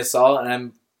with a grain of salt, and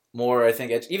I'm more, I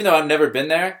think, even though I've never been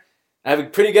there, I have a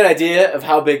pretty good idea of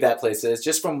how big that place is,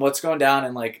 just from what's going down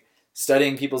and, like,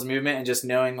 studying people's movement and just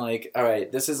knowing, like, all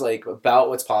right, this is, like, about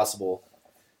what's possible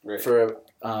for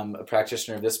a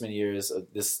practitioner of this many years, of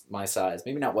my size.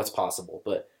 Maybe not what's possible,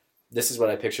 but this is what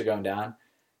I picture going down.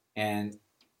 And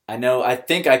I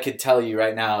think I could tell you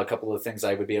right now a couple of things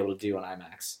I would be able to do on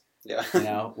IMAX. Yeah. You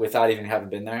know, without even having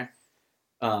been there.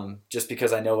 Just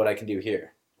because I know what I can do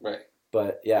here. Right.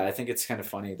 But yeah, I think it's kind of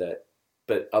funny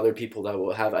but other people that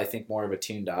will have, I think, more of a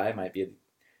tuned eye might be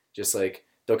just like,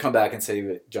 they'll come back and say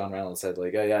what John Reynolds said,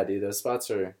 like, oh yeah, dude, those spots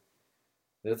they're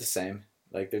the same.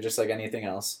 Like, they're just like anything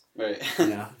else. Right. You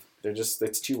know?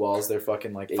 It's 2 walls. They're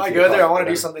fucking like 8 If I go there, I want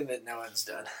to do something that no one's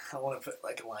done. I want to put,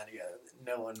 like, a line together that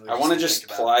no one would. I want to just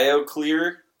plyo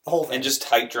clear the whole thing and just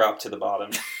tight drop to the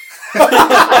bottom.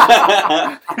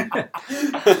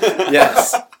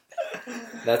 Yes.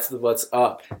 That's what's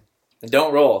up. And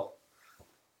don't roll.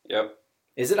 Yep.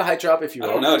 Is it a height drop if you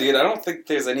roll? I don't know, dude. I don't think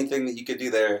there's anything that you could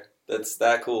do there that's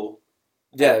that cool.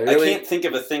 Yeah, really? I can't think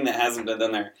of a thing that hasn't been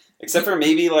done there. Except for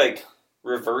maybe, like,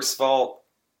 reverse vault,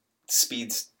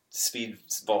 speed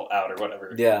vault out or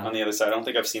whatever. Yeah. On the other side. I don't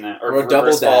think I've seen that. Or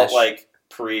double dash. Vault, like,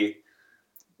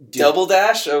 double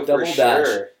dash? Oh, double for dash.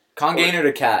 Sure. Con gainer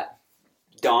to cat.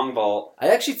 Dong vault. I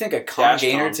actually think a con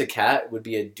gainer to cat would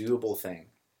be a doable thing.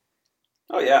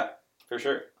 Oh, yeah. For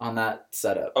sure. On that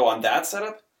setup. Oh, on that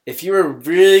setup? If you were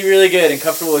really, really good and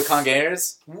comfortable with con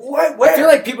gainers. What? Where? I feel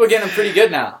like people are getting them pretty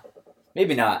good now.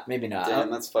 Maybe not.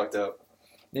 Damn, that's fucked up.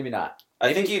 Maybe not.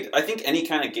 I think any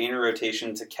kind of gainer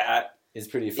rotation to cat is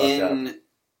pretty fucked up. In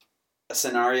a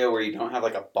scenario where you don't have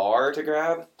like a bar to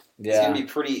grab, it's gonna be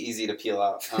pretty easy to peel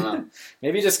out. I don't know.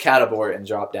 Maybe just cat abort and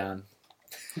drop down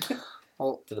to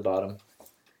the bottom.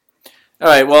 All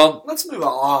right, well, let's move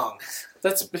along.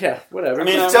 Whatever. I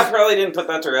mean, I probably didn't put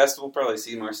that to rest. We'll probably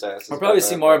see more stats. We'll probably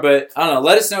see more, but I don't know.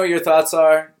 Let us know what your thoughts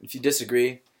are. If you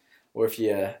disagree, or if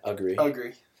you agree.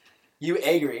 Agree. You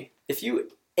agree. If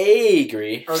you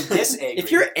agree. Or disagree.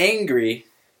 If you're angry,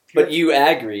 but you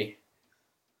agree,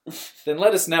 then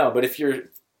let us know. But if you're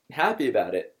happy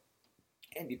about it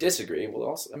and you disagree, we'll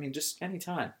also, just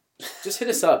anytime. Just hit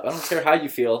us up. I don't care how you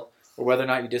feel or whether or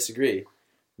not you disagree.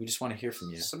 We just want to hear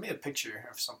from you. Send me a picture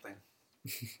of something.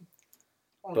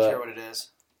 I don't care what it is.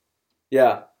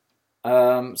 Yeah.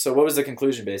 So what was the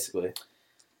conclusion, basically?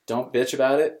 Don't bitch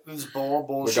about it. It was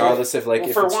bullshit. Regardless of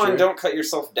if for one, don't cut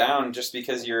yourself down just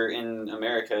because you're in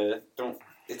America.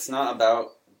 It's not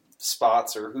about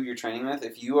spots or who you're training with.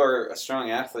 If you are a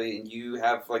strong athlete and you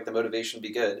have like the motivation to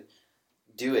be good,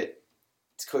 do it.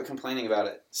 Quit complaining about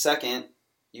it. Second,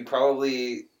 you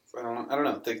probably I don't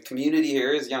know. The community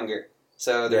here is younger,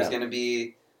 so there's going to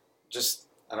be just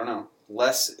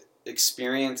less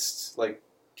experienced like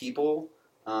people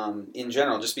in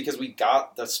general. Just because we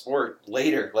got the sport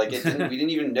later, like we didn't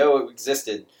even know it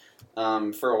existed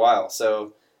for a while.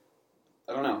 So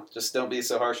I don't know. Just don't be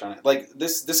so harsh on it. Like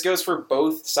this goes for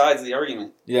both sides of the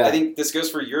argument. Yeah, I think this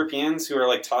goes for Europeans who are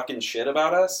like talking shit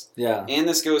about us. Yeah, and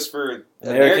this goes for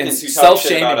Americans who talk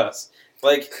shit about us.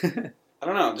 Like I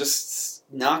don't know. Just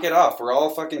knock it off. We're all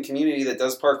a fucking community that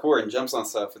does parkour and jumps on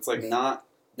stuff. It's like not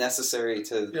necessary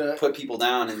to put people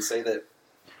down and say that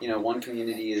one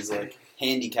community is like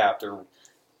handicapped or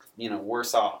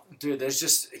worse off. Dude,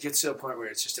 it gets to a point where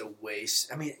it's just a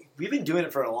waste. I mean, we've been doing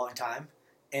it for a long time,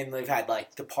 and they've had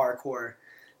like the parkour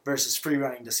versus free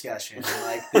running discussion, and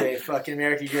like the fucking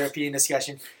American European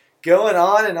discussion, going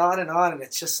on and on and on, and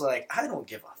it's just like I don't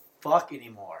give a fuck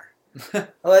anymore.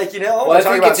 Like well, I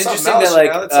think it's interesting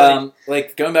that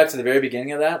like going back to the very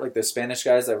beginning of that, like the Spanish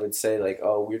guys that would say like,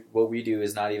 oh, what we do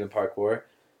is not even parkour,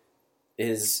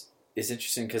 is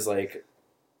interesting because like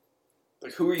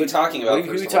who are you talking about?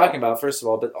 Who are you talking about? First of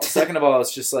all, but second of all,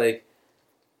 it's just like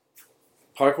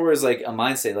parkour is like a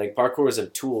mindset. Like parkour is a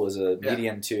tool, is a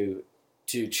medium to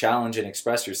challenge and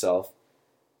express yourself,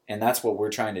 and that's what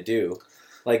we're trying to do.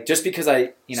 Like just because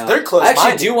I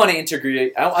actually do want to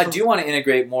integrate. I do want to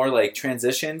integrate more like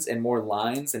transitions and more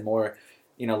lines and more,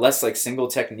 less like single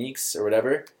techniques or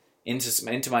whatever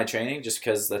into my training. Just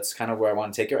because that's kind of where I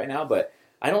want to take it right now. But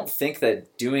I don't think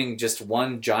that doing just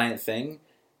one giant thing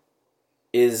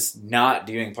is not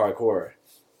doing parkour.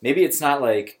 Maybe it's not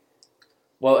like,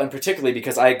 well, and particularly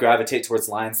because I gravitate towards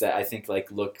lines that I think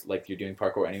like look like you're doing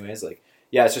parkour anyways. Like,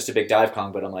 yeah, it's just a big dive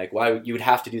Kong, but I'm like, why you would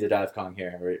have to do the dive Kong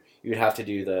here, or you would have to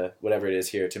do the whatever it is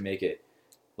here to make it.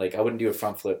 Like, I wouldn't do a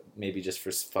front flip maybe just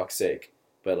for fuck's sake,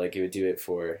 but like it would do it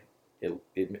for it.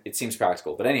 It seems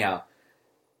practical, but anyhow,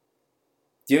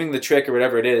 doing the trick or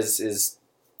whatever it is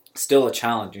still a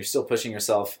challenge. You're still pushing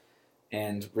yourself,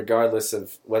 and regardless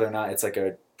of whether or not it's like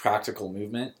a practical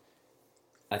movement,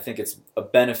 I think it's a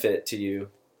benefit to you,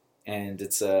 and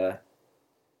it's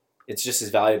just as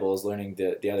valuable as learning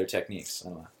the other techniques.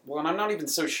 Well, and I'm not even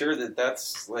so sure that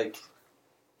that's like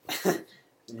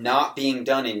not being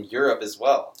done in Europe as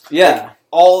well. Yeah. Like,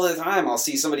 all the time I'll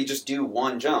see somebody just do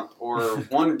one jump or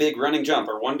one big running jump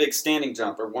or one big standing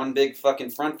jump or one big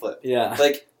fucking front flip. Yeah.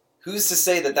 Like, who's to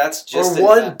say that that's just... Or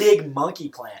one big monkey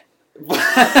plant. wait,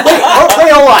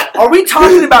 hold on. Are we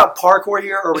talking about parkour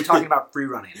here or are we talking about free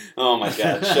running? Oh my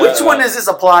God. Which one does this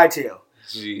apply to?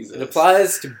 Jesus. It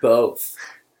applies to both.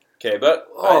 Okay, but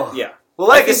yeah. Well,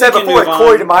 like I said before,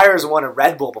 Corey DeMeyers won a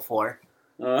Red Bull before.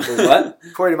 What?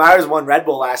 Corey DeMeyers won Red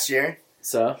Bull last year.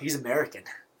 So? He's American.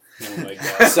 Oh my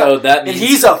God. So that means and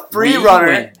he's a free runner.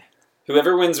 Win.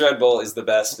 Whoever wins Red Bull is the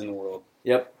best in the world.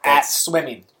 Yep. At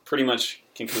swimming. Pretty much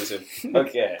conclusive.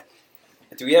 Okay.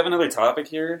 Do we have another topic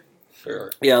here?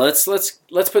 Sure. Yeah, let's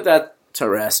put that to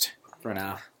rest for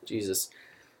now. Jesus.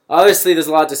 Obviously, there's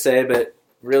a lot to say, but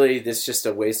really, this is just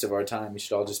a waste of our time. We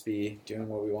should all just be doing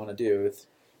what we want to do,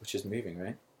 which is moving,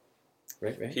 right?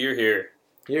 Right. Here.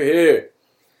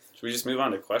 Should we just move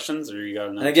on to questions, or you got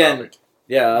another topic?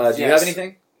 Yeah. Do you have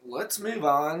anything? Let's move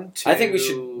on to... I think we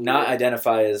should not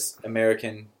identify as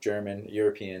American, German,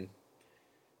 European,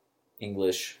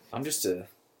 English. I'm just a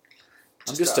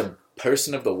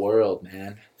person of the world,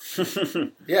 man.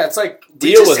 Yeah, it's like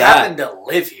we just happen to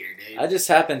live here, dude. I just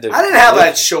happen to. I didn't have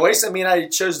a choice. I mean, I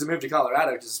chose to move to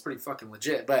Colorado because it's pretty fucking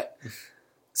legit. But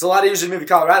it's a lot easier to move to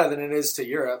Colorado than it is to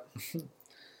Europe.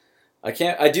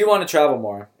 I do want to travel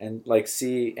more and like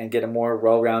see and get a more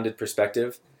well-rounded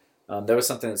perspective. There was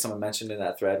something that someone mentioned in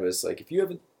that thread was like, if you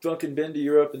haven't fucking been to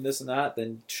Europe and this and that,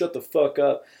 then shut the fuck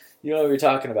up. You know what you're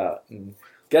talking about. And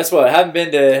guess what? I've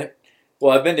been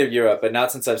to Europe, but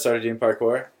not since I've started doing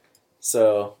parkour.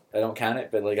 So I don't count it,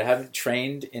 but like I haven't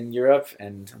trained in Europe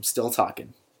and I'm still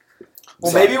talking.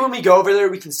 Well, maybe when we go over there,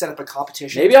 we can set up a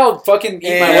competition. Maybe I'll fucking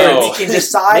eat my and words. we can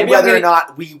decide whether or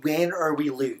not we win or we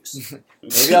lose.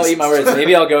 Maybe I'll eat my words.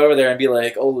 Maybe I'll go over there and be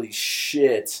like, holy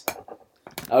shit.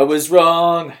 I was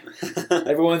wrong.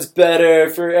 Everyone's better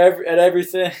at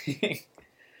everything.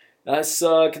 I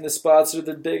suck, and the spots are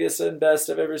the biggest and best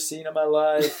I've ever seen in my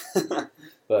life.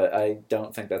 But I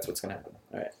don't think that's what's going to happen.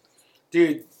 All right.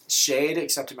 Dude, Shade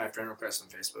accepted my friend request on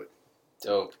Facebook.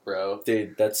 Dope, bro.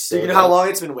 Dude, that's so Do you know how long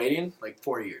it's been waiting? Like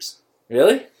 4 years.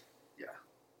 Really? Yeah.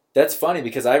 That's funny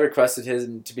because I requested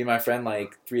him to be my friend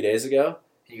like 3 days ago.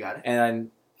 You got it? And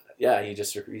yeah, he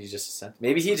just sent.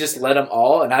 Maybe he just let them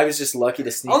all, and I was just lucky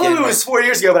to sneak in. I don't know if it was 4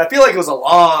 years ago, but I feel like it was a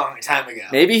long time ago.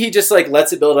 Maybe he just like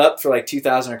lets it build up for like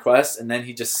 2,000 requests, and then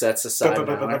he just sets aside an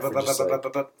hour for just,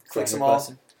 like, clicks them all.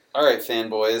 All right,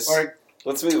 fanboys. All right.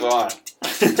 Let's move on.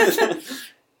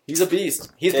 He's a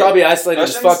beast. He's Okay. probably isolated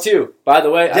as fuck too. By the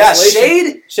way, Yeah,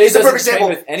 Shade is a perfect train example.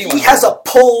 with anyone. He has a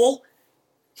pole.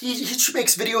 He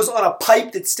makes videos on a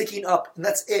pipe that's sticking up, and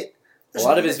that's it. A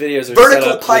lot of his videos are vertical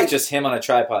set up pipe. with just him on a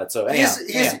tripod. So anyhow,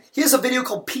 he has a video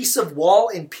called "Piece of Wall"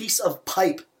 and "Piece of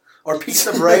Pipe," or "Piece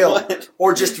of Rail,"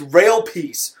 or just "Rail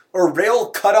Piece," or "Rail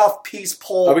Cut Off Piece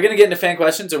Pole." Are we gonna get into fan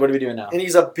questions, or what are we doing now? And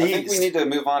he's a beast. I think we need to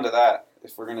move on to that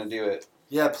if we're gonna do it.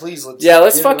 Yeah, please.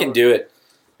 Let's fucking do it.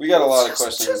 We got a lot of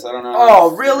questions. I don't know.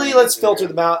 Oh, really? Let's filter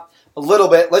them out a little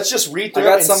bit. Let's just read through I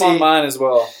got them some and see. on mine as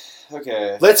well.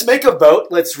 Okay. Let's make a vote.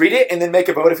 Let's read it and then make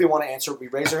a vote if we want to answer it. We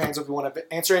raise our hands if we want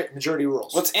to answer it. Majority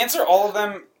rules. Let's answer all of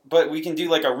them, but we can do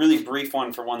like a really brief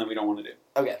one for one that we don't want to do.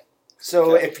 Okay.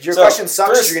 So Okay. if your question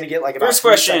sucks, you're going to get like about First 3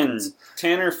 question, seconds.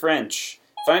 Tanner French.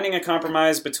 Finding a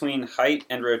compromise between height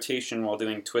and rotation while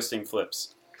doing twisting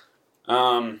flips.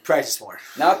 Practice more.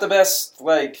 Not the best,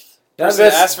 like, Not person the to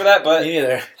best- ask for that, but Me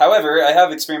neither. however, I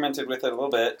have experimented with it a little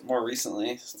bit more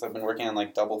recently since I've been working on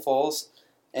like double fulls.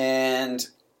 And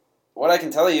what I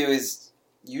can tell you is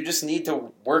you just need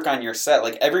to work on your set.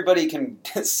 Like everybody can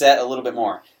set a little bit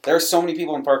more. There are so many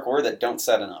people in parkour that don't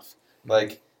set enough.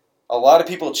 Like a lot of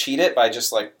people cheat it by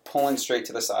just like pulling straight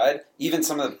to the side. Even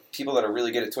some of the people that are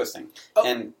really good at twisting.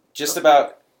 And just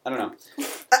about, I don't know.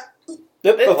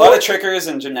 A lot of trickers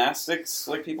and gymnastics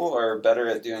like people are better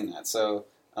at doing that. So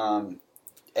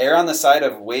err on the side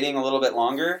of waiting a little bit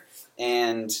longer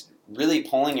and really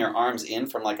pulling your arms in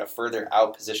from like a further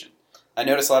out position. I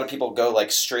notice a lot of people go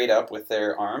like straight up with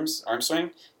their arm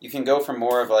swing. You can go from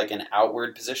more of like an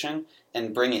outward position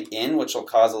and bring it in, which will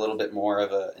cause a little bit more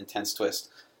of an intense twist.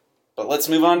 But let's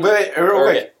move on. Wait.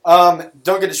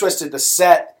 Don't get it twisted. The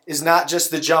set is not just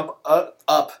the jump up.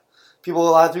 A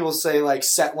lot of people say like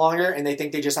set longer, and they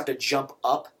think they just have to jump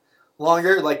up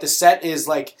longer. Like the set is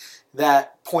like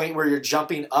that point where you're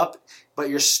jumping up, but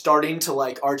you're starting to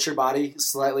like arch your body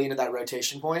slightly into that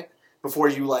rotation point before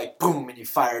you like boom and you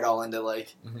fire it all into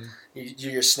like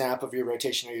your snap of your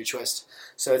rotation or your twist.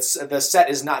 So it's the set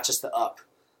is not just the up.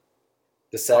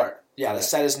 The set. Part. Yeah, the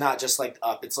set is not just like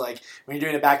up. It's like when you're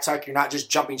doing a back tuck, you're not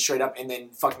just jumping straight up and then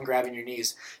fucking grabbing your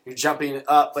knees. You're jumping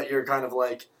up, but you're kind of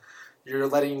like you're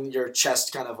letting your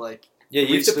chest kind of like Yeah, you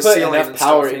have reach to the put ceiling enough and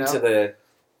power stuff, you know? into the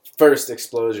first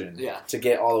explosion Yeah. to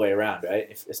get all the way around, right?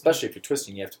 Especially if you're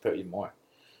twisting, you have to put even more.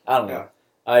 I don't know.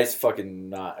 Yeah. I fucking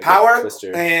not a good Power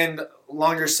twister. and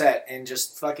longer set, and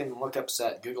just fucking look up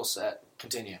set, Google set.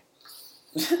 Continue.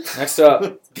 Next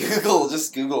up,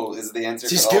 Just Google is the answer.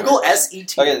 Just to all Google of it.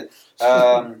 SET. Okay,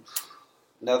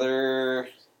 another.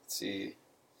 Let's see.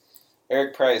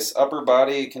 Eric Price, upper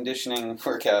body conditioning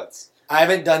workouts. I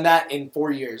haven't done that in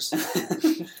 4 years.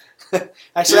 Here's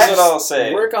Actually, what I'll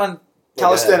say. work on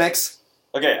calisthenics.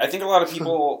 Okay, I think a lot of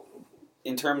people,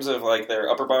 in terms of like their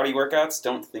upper body workouts,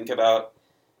 don't think about.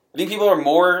 I think people are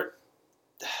more.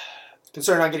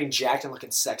 Concerned on getting jacked and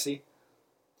looking sexy.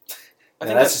 I No,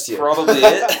 think that's that's just you. probably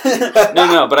it.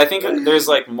 No, but I think there's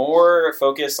like more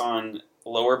focus on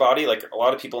lower body. Like a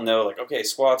lot of people know, like okay,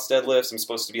 squats, deadlifts. I'm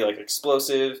supposed to be like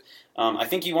explosive. I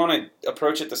think you want to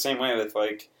approach it the same way with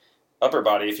like upper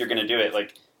body if you're going to do it.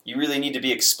 Like you really need to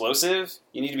be explosive.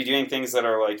 You need to be doing things that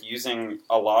are like using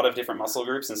a lot of different muscle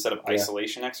groups instead of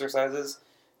isolation exercises.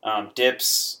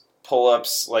 Dips,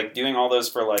 pull-ups, like doing all those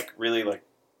for like really like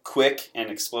quick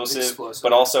and explosive.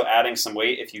 But also adding some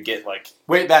weight if you get like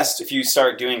weight best. if you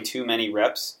start doing too many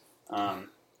reps. I don't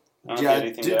know if you have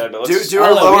anything to add, but let's do I our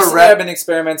don't know, lower recently rep. I've been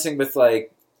experimenting with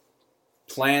like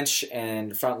planche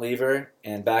and front lever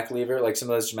and back lever, like some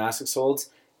of those gymnastics holds,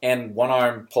 and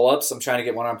one-arm pull-ups. I'm trying to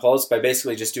get one-arm pull-ups by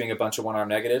basically just doing a bunch of one-arm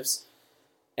negatives.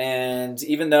 And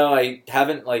even though I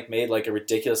haven't made a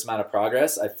ridiculous amount of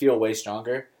progress, I feel way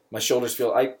stronger. My shoulders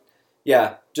feel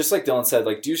just like Dylan said,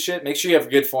 do shit. Make sure you have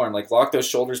good form. Lock those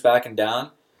shoulders back and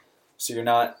down, so you're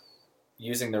not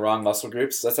using the wrong muscle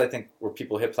groups. That's I think where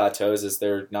people hit plateaus is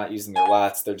they're not using their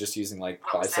lats. They're just using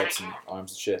biceps and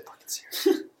arms and shit.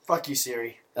 Fuck you,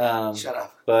 Siri. Shut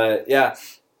up. But yeah,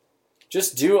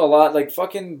 just do a lot.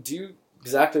 Do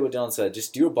exactly what Dylan said.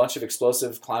 Just do a bunch of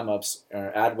explosive climb ups,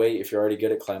 or add weight if you're already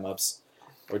good at climb ups,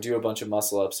 or do a bunch of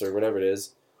muscle ups or whatever it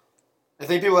is. I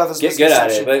think people have this get good at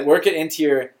it, but work it into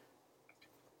your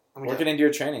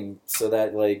training so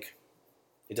that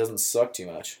it doesn't suck too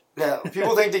much. Yeah,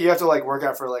 people think that you have to work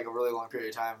out for a really long period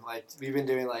of time. We've been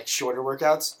doing shorter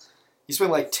workouts. You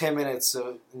spend 10 minutes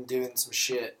doing some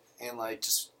shit and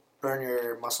just burn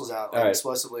your muscles out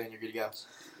explosively, and you're good to go.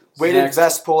 Weighted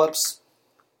vest pull-ups,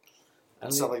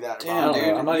 stuff like that. Damn, dude,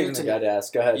 I'm not even the guy to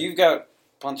ask. Go ahead. You've got a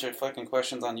bunch of fucking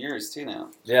questions on yours too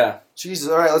now. Yeah. Jesus.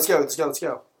 All right, let's go.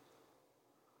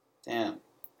 Damn.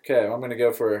 Okay, well, I'm gonna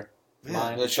go for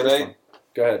mine. Should I? One.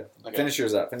 Go ahead. Okay. Finish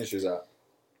yours out.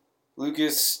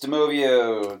 Lucas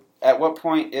Demovio, at what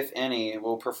point, if any,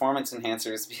 will performance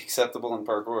enhancers be acceptable in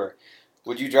parkour?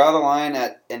 Would you draw the line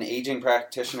at an aging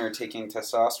practitioner taking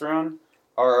testosterone?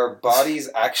 Are our bodies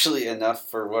actually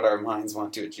enough for what our minds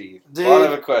want to achieve? Dude, a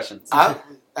lot of questions. I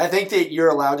think that you're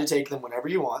allowed to take them whenever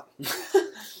you want.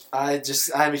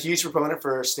 I'm a huge proponent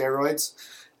for steroids,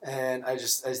 and I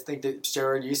think that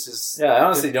steroid use is I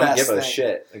honestly don't give a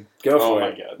shit. Go for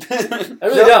it. Oh my god. I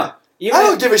really don't. I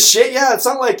don't give a shit. Yeah, it's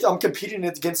not like I'm competing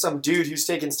against some dude who's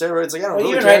taking steroids. I don't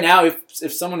really even care. right now,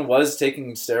 if someone was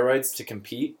taking steroids to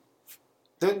compete,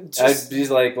 I'd be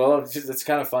it's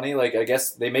kind of funny. I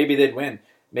guess maybe they'd win.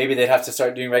 Maybe they'd have to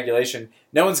start doing regulation.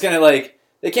 No one's gonna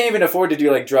they can't even afford to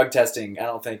do drug testing. I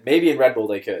don't think. Maybe in Red Bull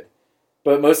they could,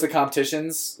 but most of the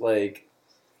competitions Also,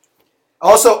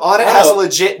 Onnit has a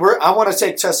legit. I want to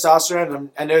take testosterone. And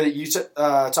I know that you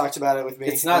talked about it with me.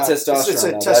 It's not testosterone. It's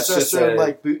a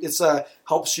testosterone It's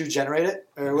helps you generate it,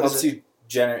 or what is it?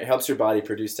 Helps your body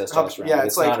produce testosterone.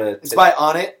 It's by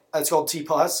Onnit. It's called T+.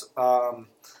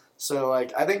 So I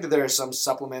think that there are some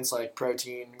supplements like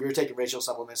protein. We were taking Rachel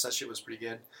supplements. That shit was pretty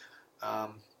good.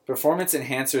 Performance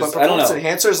enhancers. But I don't know.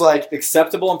 Enhancers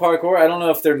acceptable in parkour. I don't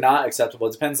know if they're not acceptable.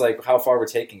 It depends how far we're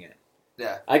taking it.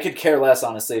 Yeah. I could care less,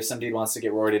 honestly, if some dude wants to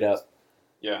get roided up.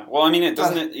 Yeah. Well, I mean, it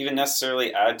doesn't even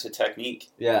necessarily add to technique.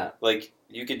 Yeah.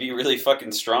 You could be really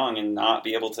fucking strong and not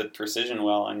be able to precision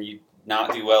well, and you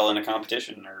not do well in a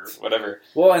competition or whatever.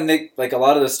 Well, and a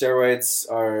lot of the steroids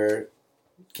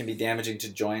can be damaging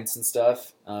to joints and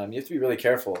stuff. You have to be really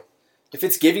careful. If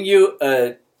it's giving you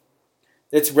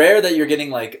it's rare that you're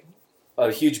getting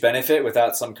a huge benefit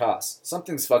without some cost.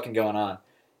 Something's fucking going on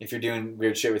if you're doing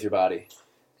weird shit with your body.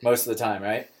 Most of the time,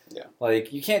 right? Yeah.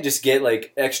 You can't just get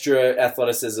extra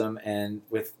athleticism and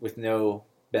with no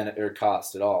benefit or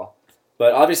cost at all.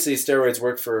 But obviously, steroids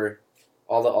work for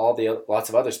all the lots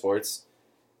of other sports.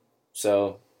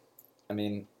 So, I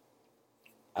mean,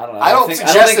 I don't know. I don't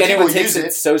think anyone takes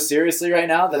it so seriously right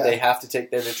now that they have to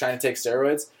take. They're trying to take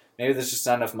steroids. Maybe there's just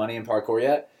not enough money in parkour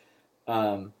yet.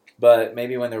 But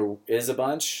maybe when there is a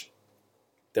bunch,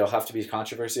 there'll have to be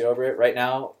controversy over it. Right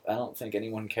now, I don't think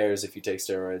anyone cares if you take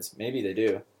steroids. Maybe they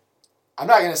do. I'm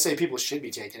not going to say people should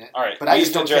be taking it. All right, but I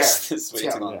just don't care. This way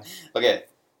too long. Yeah.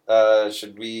 Okay,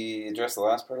 should we address the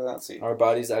last part of that? Let's see. Our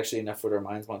bodies actually enough what our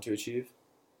minds want to achieve?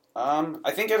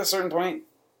 I think at a certain point,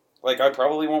 I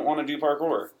probably won't want to do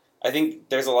parkour. I think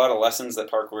there's a lot of lessons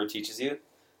that parkour teaches you,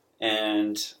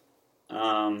 and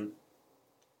I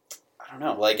don't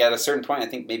know. At a certain point, I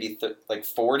think maybe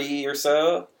 40 or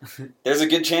so, there's a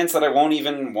good chance that I won't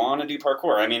even want to do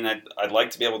parkour. I mean, I'd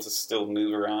like to be able to still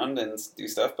move around and do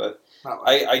stuff, but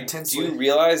I do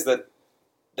realize that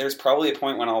there's probably a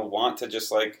point when I'll want to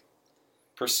just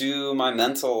pursue my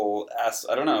mental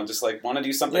I don't know, just want to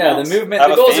do something else. Yeah,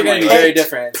 the goals are going to be very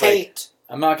different. Paint.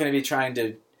 I'm not going to be trying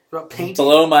to painting?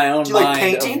 Blow my own mind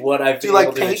painting? of what I've been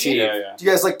able to achieve. Yeah. Do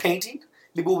you guys like painting?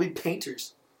 Maybe we'll be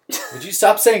painters. Would you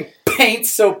stop saying paint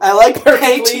so I like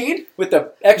painting. With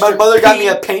the extra My mother got me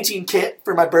a painting kit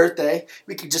for my birthday.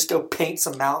 We could just go paint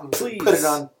some mountains. Please. And put it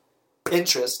on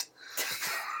Pinterest.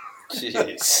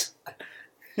 Jeez.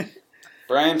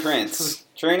 Brian Prince.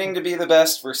 Training to be the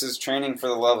best versus training for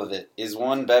the love of it. Is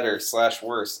one better /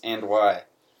 worse, and why?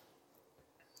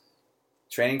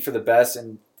 Training for the best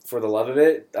and for the love of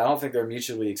it, I don't think they're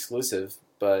mutually exclusive,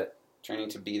 but... Training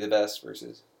to be the best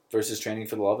versus... Versus training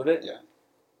for the love of it? Yeah.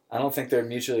 I don't think they're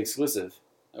mutually exclusive.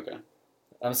 Okay.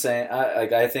 I'm saying,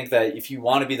 I think that if you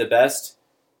want to be the best,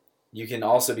 you can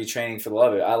also be training for the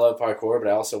love of it. I love parkour, but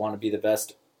I also want to be the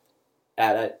best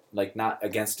at it, like not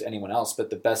against anyone else, but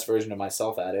the best version of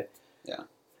myself at it. Yeah.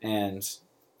 And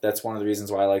that's one of the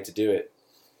reasons why I like to do it.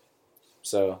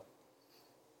 So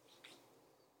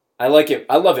I like it.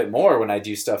 I love it more when I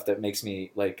do stuff that makes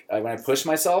me like when I push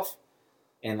myself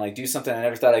and like do something I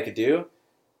never thought I could do.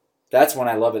 That's when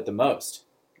I love it the most.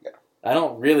 Yeah. I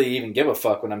don't really even give a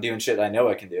fuck when I'm doing shit I know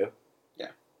I can do. Yeah.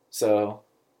 So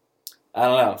I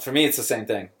don't know. For me, it's the same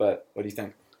thing. But what do you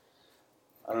think?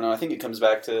 I don't know. I think it comes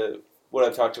back to what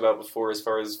I've talked about before as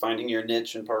far as finding your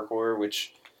niche in parkour,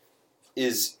 which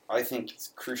is, I think,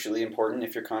 crucially important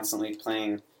if you're constantly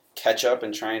playing catch up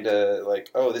and trying to, like,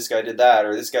 oh, this guy did that,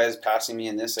 or this guy's passing me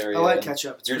in this area. I like catch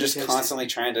up. You're just constantly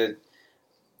trying to,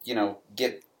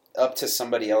 get up to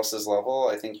somebody else's level.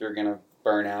 I think you're going to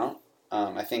burn out.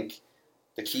 I think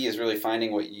the key is really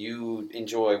finding what you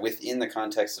enjoy within the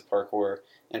context of parkour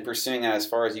and pursuing that as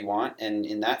far as you want. And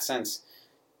in that sense,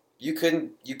 you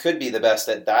could be the best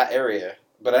at that area,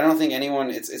 but I don't think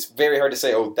anyone. It's very hard to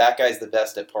say, oh, that guy's the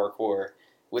best at parkour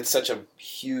with such a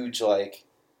huge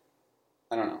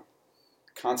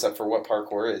concept for what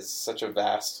parkour is. Such a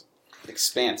vast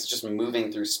expanse. It's just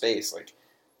moving through space.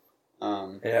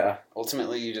 Yeah.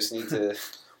 Ultimately, you just need to.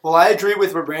 Well, I agree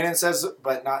with what Brandon says,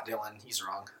 but not Dylan. He's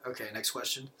wrong. Okay, next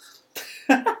question.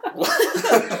 Okay,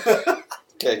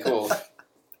 cool.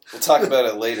 We'll talk about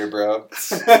it later, bro.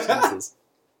 Jesus.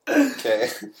 Okay.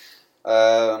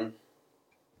 I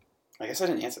guess I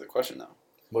didn't answer the question, though.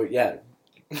 Well, yeah.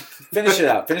 Finish it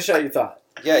out. Finish out your thought.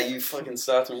 Yeah, you fucking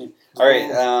stopped me. All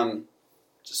right.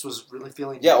 Just was really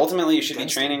feeling... Yeah, ultimately you should be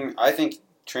training... I think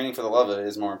training for the love of it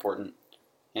is more important.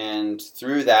 And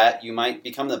through that, you might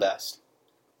become the best.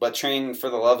 But train for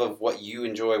the love of what you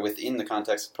enjoy within the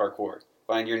context of parkour.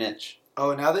 Find your niche.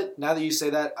 Oh, now that you say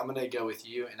that, I'm going to go with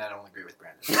you, and I don't agree with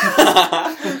Brandon.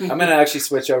 I'm going to actually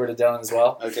switch over to Dylan as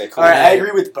well. Okay, cool. All right, I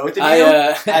agree with both of you.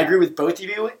 I agree with both of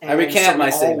you. I recant my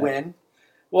statement. Win.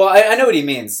 Well, I know what he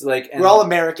means. Like, we're all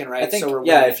American, right? I think, so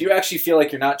if you actually feel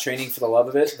like you're not training for the love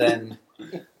of it, then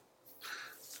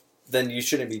you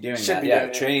shouldn't be doing that. Yeah,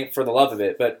 training for the love of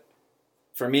it. But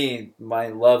for me, my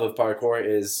love of parkour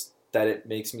is that it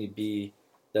makes me be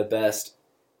the best,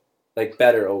 like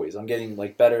better always. I'm getting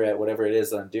like better at whatever it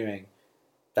is that I'm doing.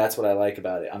 That's what I like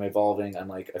about it. I'm evolving.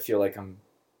 I feel like I'm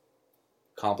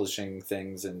accomplishing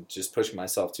things and just pushing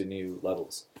myself to new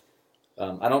levels.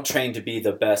 I don't train to be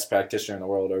the best practitioner in the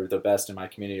world or the best in my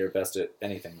community or best at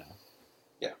anything now.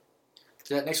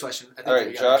 Yeah, next question. All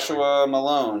right, Joshua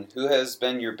Malone. Who has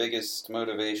been your biggest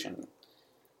motivation?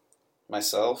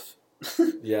 Myself.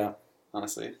 Yeah.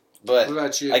 Honestly. But what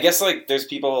about you? I guess like there's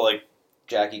people like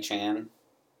Jackie Chan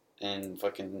and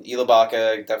fucking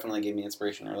Ilabaka definitely gave me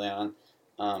inspiration early on.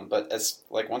 But as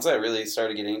like once I really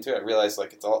started getting into it, I realized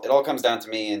like it all comes down to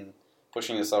me and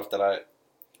pushing myself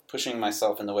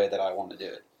in the way that I want to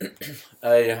do it.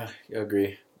 I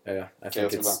agree. Yeah, I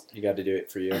think you got to do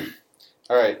it for you.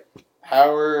 All right,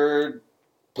 Howard.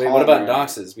 Wait, what about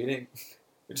Noxes? We're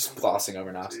just glossing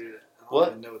over Noxes. Dude, I What?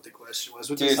 don't even know what the question was.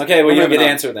 Dude, okay, well, you'll get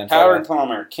answer then. Howard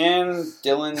Palmer. Can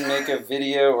Dylan make a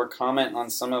video or comment on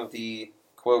some of the,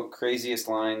 quote, craziest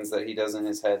lines that he does in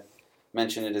his head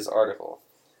mentioned in his article?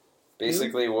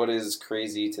 Basically, what is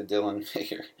crazy to Dylan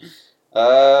Maker?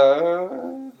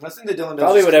 Nothing that Dylan does.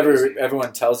 Probably whatever crazy.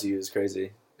 everyone tells you is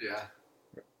crazy. Yeah.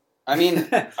 I mean,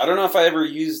 I don't know if I ever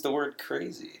used the word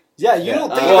crazy. Yeah, you don't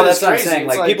think well, of it that's as what I'm crazy. saying.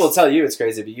 It's Like, people tell you it's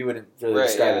crazy, but you wouldn't really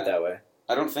describe it that way.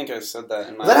 I don't think I said that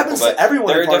in my that article, happens to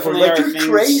everyone in parkour. Like, you're things...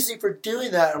 crazy for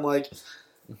doing that. I'm like...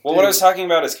 Well, what I was talking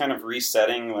about is kind of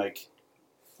resetting, like,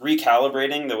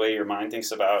 recalibrating the way your mind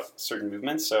thinks about certain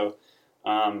movements. So,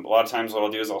 a lot of times what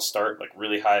I'll do is I'll start, like,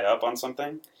 really high up on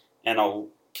something, and I'll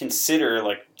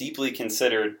deeply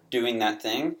consider doing that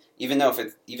thing, even though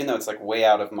it's, like, way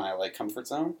out of my, like, comfort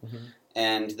zone. Mm-hmm.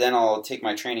 And then I'll take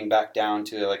my training back down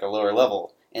to, like, a lower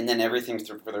level. And then everything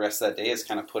for the rest of that day is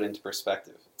kind of put into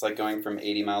perspective. It's like going from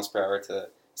 80 miles per hour to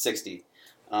 60.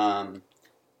 But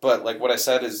like what I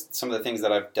said is some of the things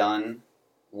that I've done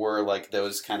were like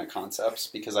those kind of concepts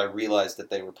because I realized that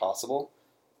they were possible.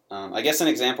 I guess an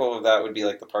example of that would be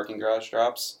like the parking garage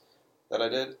drops that I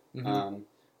did,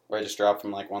 where I just dropped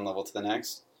from like one level to the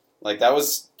next. Like that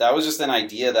was just an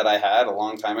idea that I had a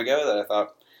long time ago that I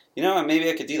thought, maybe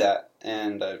I could do that.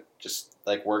 And I just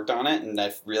like worked on it, and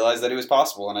I realized that it was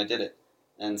possible, and I did it.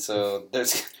 And so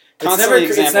there's constantly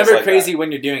examples it's never like crazy that.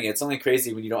 when you're doing it. It's only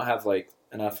crazy when you don't have like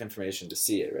enough information to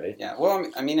see it, right? Yeah. Well,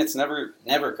 I mean, it's never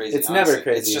crazy. It's honestly. never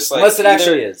crazy. It's just like unless it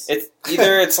actually is. It's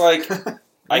either it's like I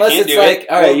unless can't it's do like it.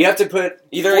 all right, you have to put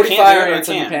either 45 I can't do it or I ants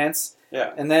in your can't. pants,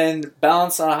 Yeah. And then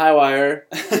balance on a high wire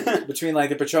between like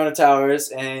the Petrona Towers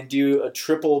and do a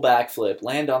triple backflip.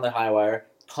 Land on the high wire.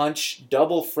 Punch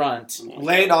double front.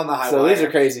 Land on the high wire. So these are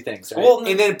crazy things, right? Well,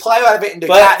 and then play out of it into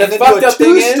but cat. the And then fucked do a up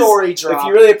thing is, two-story drop. if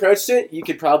you really approached it, you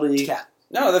could probably cat.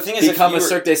 No, the thing is, become a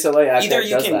Cirque du Soleil act. either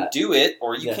you does can that. do it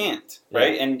or you can't,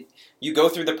 right? Yeah. And you go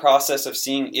through the process of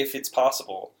seeing if it's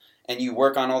possible, and you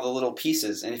work on all the little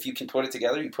pieces. And if you can put it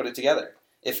together, you put it together.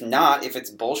 If not, if it's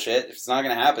bullshit, if it's not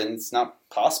going to happen, it's not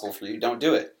possible for you, don't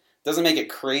do it. It doesn't make it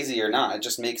crazy or not. It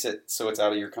just makes it so it's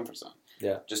out of your comfort zone.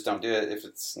 Yeah. Just don't do it if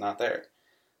it's not there.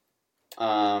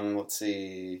 Let's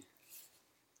see.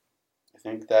 I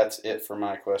think that's it for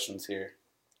my questions here.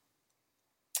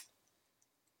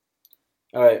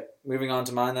 All right, moving on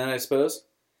to mine then, I suppose.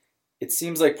 It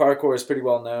seems like parkour is pretty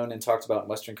well known and talked about in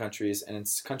Western countries, and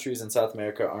countries in South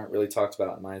America aren't really talked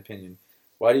about, in my opinion.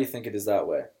 Why do you think it is that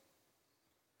way?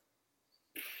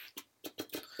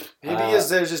 Maybe because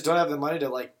they just don't have the money to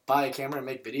like buy a camera and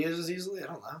make videos as easily. I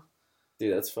don't know.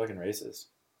 Dude, that's fucking racist.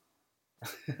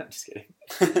 I'm just kidding.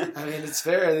 I mean, it's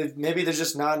fair. Maybe there's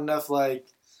just not enough like.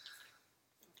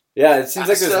 Yeah, it seems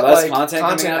like there's less content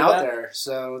out there.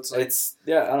 So it's like,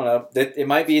 I don't know. It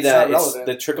might be that it's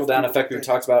the trickle down effect we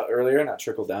talked about earlier. Not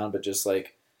trickle down, but just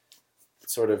like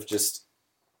sort of just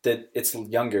that it's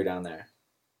younger down there.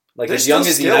 Like there's as young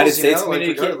as the United States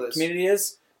like community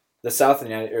is, the South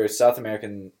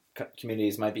American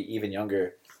communities might be even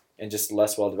younger and just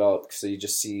less well developed. So you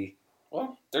just see.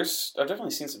 Well, I've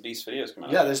definitely seen some beast videos come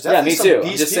out. Yeah, there's definitely me some too. beast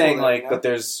I'm just people saying, there, like, you know? but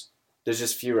there's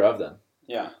just fewer of them.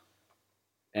 Yeah.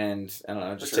 And I don't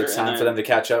know, it just sure. takes time for them to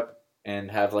catch up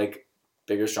and have like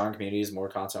bigger, strong communities. More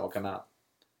content will come out.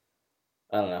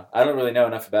 I don't know. I don't really know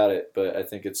enough about it, but I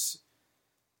think it's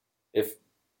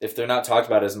if they're not talked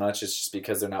about as much, it's just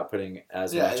because they're not putting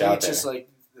as much out there. It's just like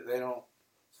they don't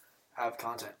have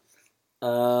content.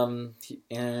 And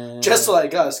just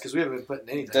like us, because we haven't been putting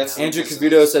anything out. Andrew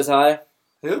Cavuto says hi.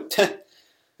 Who?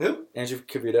 Who? Andrew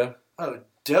Cavuto. Oh,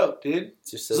 dope, dude!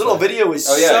 Just this little video was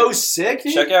so sick,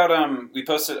 dude. Check out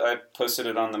I posted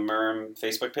it on the MERM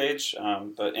Facebook page.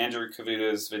 But Andrew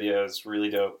Cavuto's video is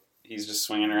really dope. He's just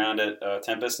swinging around at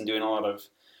Tempest and doing a lot of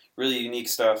really unique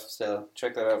stuff. So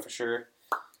check that out for sure.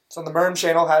 It's on the MERM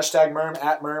channel. #MERM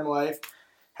 @MERMLife.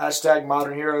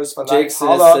 #Modern Heroes for Jake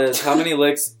says, how many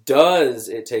licks does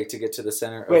it take to get to the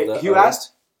center of the Wait, who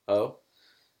asked? Oh,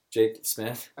 Jake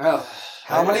Smith. Oh,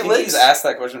 how many I think licks? he's asked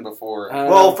that question before.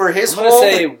 Well, for his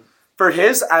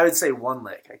I would say one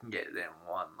lick. I can get it in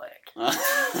one lick.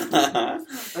 I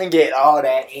can get all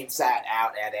that inside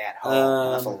out at that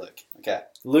hole. That's a lick. Okay.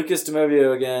 Lucas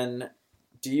Demovio again.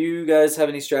 Do you guys have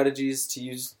any strategies to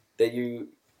use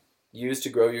to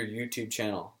grow your YouTube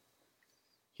channel?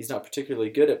 He's not particularly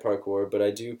good at parkour, but I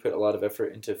do put a lot of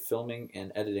effort into filming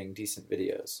and editing decent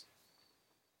videos.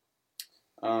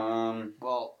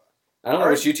 Well, I don't know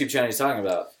which YouTube channel he's talking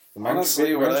about. The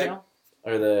Honestly, channel?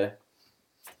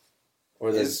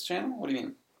 Or his channel? What do you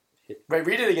mean? Wait,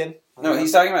 read it again. No,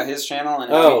 he's talking about his channel,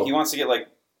 and he wants to get like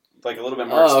a little bit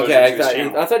more exposure to his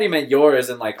channel. I thought he meant yours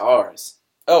and like ours.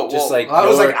 Oh, just well, I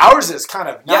was like, ours is kind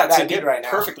of not that to good be right now.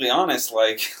 Perfectly honest,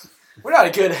 like we're not a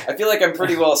good. I feel like I'm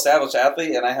pretty well established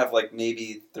athlete, and I have like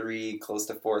maybe close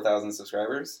to 4,000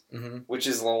 subscribers, which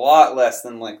is a lot less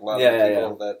than like a lot of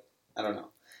people that I don't know.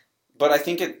 But I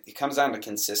think it comes down to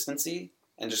consistency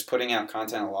and just putting out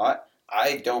content a lot.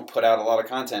 I don't put out a lot of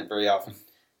content very often.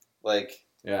 Like,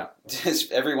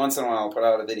 just every once in a while I'll put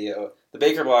out a video. The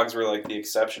Baker vlogs were like the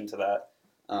exception to that.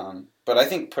 But I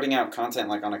think putting out content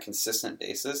like on a consistent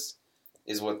basis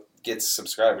is what gets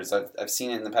subscribers. I've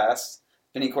seen it in the past.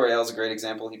 Vinny Coriel is a great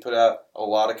example. He put out a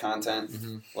lot of content.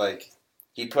 Like,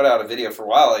 he put out a video for a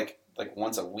while, like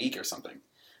once a week or something,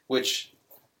 which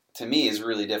to me is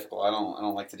really difficult. I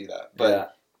don't like to do that.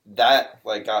 But that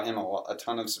like got him a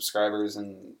ton of subscribers,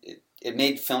 and it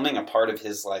made filming a part of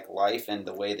his like life and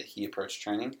the way that he approached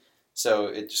training. So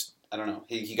it just, I don't know,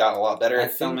 he got a lot better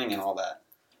at filming and all that.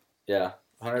 Yeah,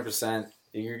 100%.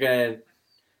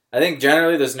 I think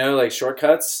generally there's no like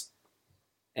shortcuts,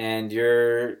 and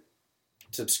your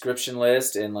subscription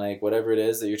list and like whatever it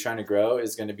is that you're trying to grow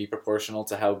is going to be proportional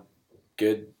to how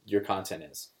good your content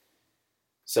is.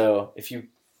 So if you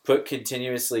put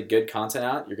continuously good content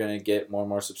out, you're going to get more and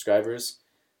more subscribers.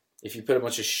 If you put a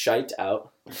bunch of shite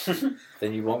out,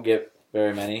 then you won't get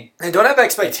very many. And don't have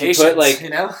expectations, you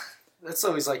know? That's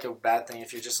always like a bad thing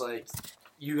if you're just like,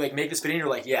 you like make this video and you're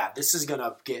like, yeah, this is going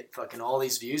to get fucking all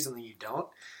these views, and then you don't.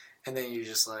 And then you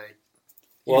just like,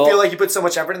 you feel like you put so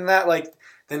much effort in that, like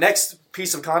the next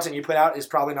piece of content you put out is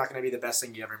probably not going to be the best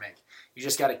thing you ever make. You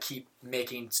just got to keep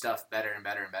making stuff better and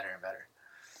better and better and better.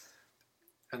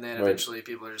 And then eventually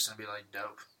people are just going to be like,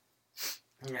 dope.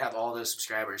 You're going to have all those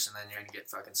subscribers, and then you're going to get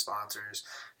fucking sponsors.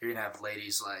 You're going to have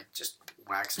ladies, like, just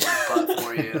waxing your butt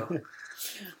for you.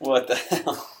 What the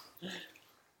hell?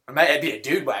 Or might be a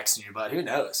dude waxing your butt. Who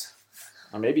knows?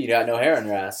 Or maybe you got no hair on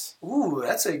your ass. Ooh,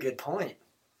 that's a good point.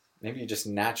 Maybe you just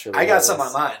naturally. I got some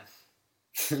on mine.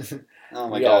 Oh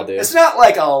my god, dude! It's not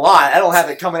like a lot. I don't have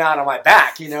it coming out on my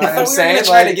back. You know what I'm saying? We're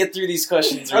trying to get through these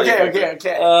questions. Really okay.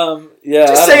 Yeah.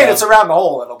 Just saying, it's around the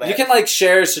hole a little bit. You can like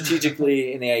share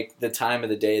strategically in the time of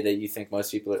the day that you think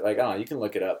most people are like. I don't know. You can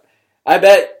look it up. I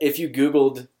bet if you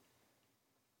Googled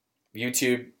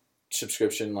YouTube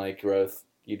subscription like growth,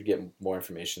 you'd get more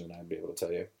information than I'd be able to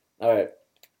tell you. All right.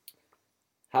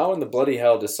 How in the bloody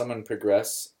hell does someone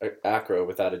progress acro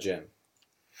without a gym?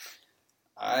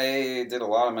 I did a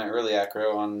lot of my early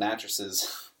acro on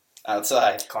mattresses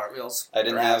outside. Cartwheels. I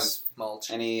didn't have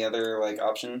mulch. any other like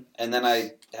option, and then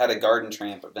I had a garden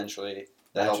tramp eventually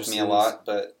that helped me a lot.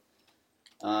 But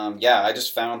yeah, I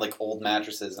just found like old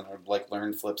mattresses and I like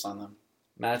learned flips on them.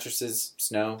 Mattresses,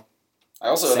 snow. I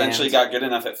also sand. eventually got good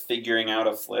enough at figuring out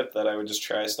a flip that I would just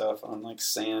try stuff on like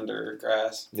sand or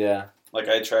grass. Yeah. Like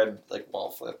I tried like wall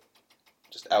flip,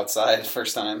 just outside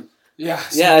first time. Yeah.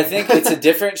 Yeah, I think it's a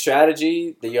different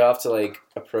strategy that you have to like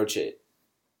approach it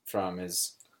from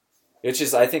which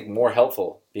is I think more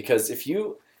helpful because if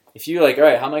you like, all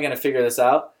right, how am I going to figure this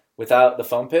out without the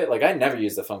foam pit? Like I never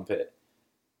use the foam pit.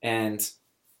 And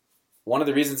one of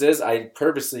the reasons is I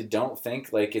purposely don't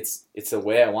think like it's a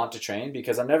way I want to train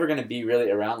because I'm never going to be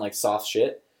really around like soft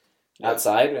shit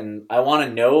outside and I want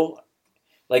to know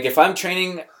like if I'm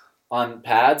training on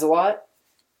pads a lot,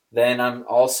 then I'm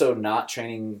also not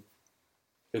training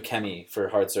ukemi for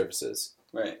hard surfaces.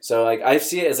 Right. So like I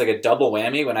see it as like a double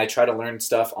whammy when I try to learn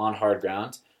stuff on hard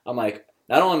ground. I'm like,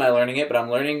 not only am I learning it, but I'm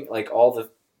learning like all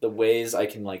the ways I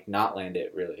can like not land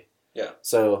it really. Yeah.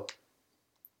 So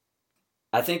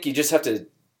I think you just have to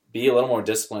be a little more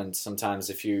disciplined sometimes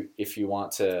if you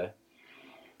want to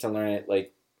learn it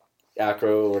like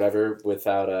acro or whatever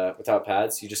without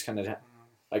pads. You just kind of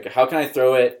like, how can I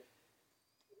throw it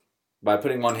by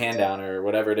putting one hand down or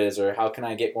whatever it is, or how can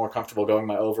I get more comfortable going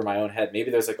over my own head?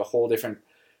 Maybe there's like a whole different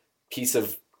piece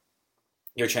of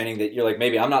your training that you're like,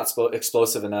 maybe I'm not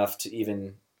explosive enough to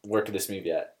even work this move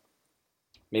yet.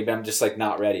 Maybe I'm just like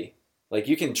not ready. Like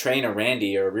you can train a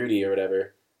Randy or a Rudy or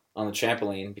whatever on the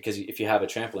trampoline because if you have a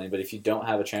trampoline, but if you don't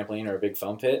have a trampoline or a big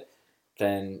foam pit,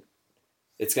 then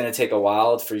it's going to take a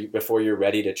while before you're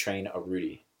ready to train a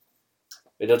Rudy.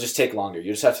 It'll just take longer.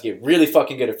 You just have to get really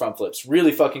fucking good at front flips,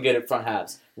 really fucking good at front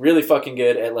halves, really fucking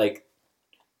good at like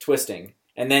twisting.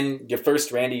 And then your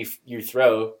first Randy you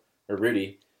throw, or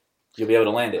Rudy, you'll be able to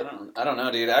land it. I don't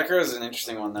know, dude. Acro is an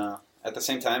interesting one though. At the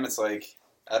same time, it's like,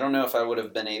 I don't know if I would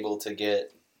have been able to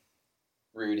get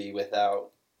Rudy without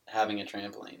having a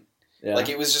trampoline. Yeah. Like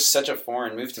it was just such a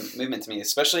foreign movement to me,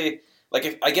 especially like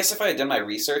if I had done my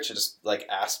research and just like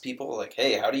asked people like,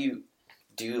 hey, how do you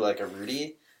do like a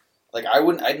Rudy? Like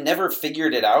I'd never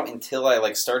figured it out until I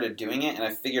like started doing it, and I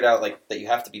figured out like that you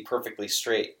have to be perfectly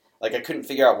straight. Like I couldn't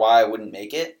figure out why I wouldn't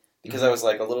make it because I was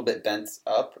like a little bit bent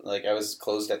up, like I was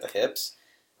closed at the hips,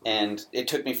 and it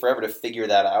took me forever to figure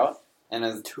that out. And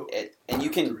you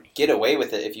can get away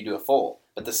with it if you do a full,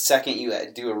 but the second you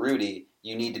do a Rudy,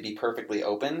 you need to be perfectly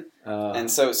open. And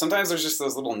so sometimes there's just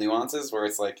those little nuances where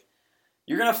it's like,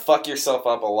 you're going to fuck yourself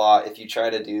up a lot if you try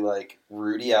to do, like,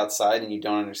 Rudy outside and you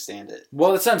don't understand it.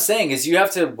 Well, that's what I'm saying, is you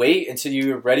have to wait until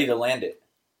you're ready to land it.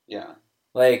 Yeah.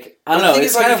 Like, I don't know,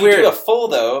 it's kind of weird. If you do a full,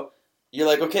 though, you're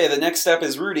like, okay, the next step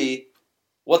is Rudy.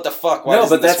 What the fuck? Why no,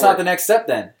 but that's not the next step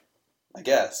then. I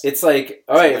guess. It's like,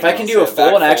 all right, if I can do a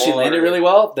full and actually land it really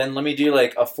well, then let me do,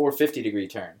 like, a 450-degree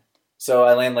turn. So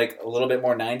I land, like, a little bit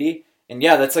more 90. And,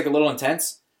 yeah, that's, like, a little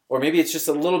intense. Or maybe it's just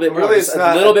a little bit more,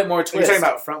 a little bit more twist. You're talking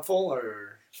about front full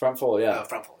or front full? Yeah,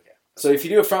 front full. Yeah. So if you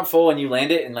do a front full and you land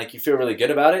it and like you feel really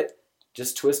good about it,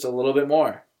 just twist a little bit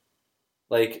more.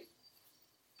 Like,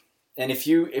 and if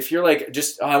you're like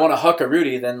just I want to huck a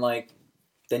Rudy, then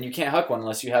you can't huck one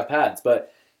unless you have pads.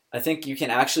 But I think you can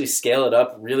actually scale it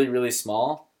up really really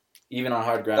small, even on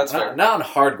hard ground. That's fair. Not on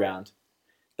hard ground.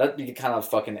 That'd be kind of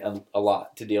fucking a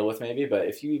lot to deal with maybe. But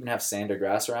if you even have sand or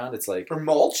grass around, it's like or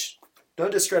mulch. Don't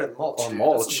discredit mulch. Or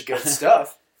mulch. That's some good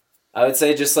stuff. I would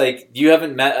say just like you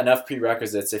haven't met enough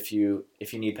prerequisites if you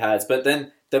need pads. But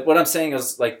then what I'm saying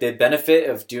is like the benefit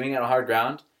of doing it on hard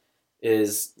ground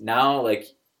is now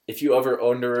like if you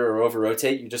under or over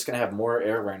rotate, you're just gonna have more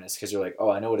air awareness because you're like, oh,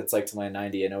 I know what it's like to land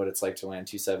 90. I know what it's like to land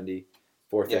 270,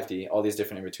 450, all these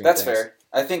different in between. That's things. fair.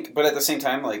 I think, but at the same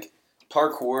time, like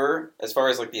parkour, as far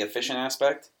as like the efficient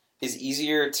aspect, is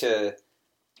easier to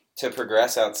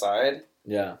progress outside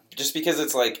Yeah. Just because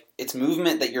it's like it's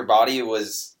movement that your body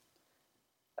was,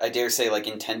 I dare say, like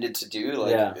intended to do,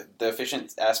 like the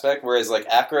efficient aspect. Whereas like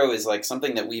acro is like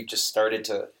something that we've just started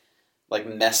to like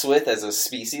mess with as a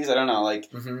species. I don't know, like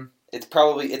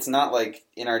it's not like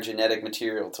in our genetic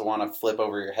material to want to flip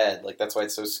over your head. Like that's why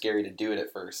it's so scary to do it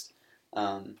at first.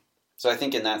 So I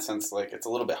think in that sense, like it's a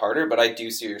little bit harder. But I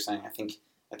do see what you're saying. I think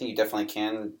you definitely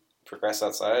can progress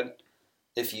outside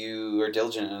if you are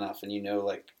diligent enough and you know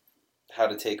like how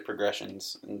to take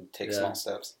progressions and take small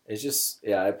steps. It's just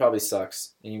it probably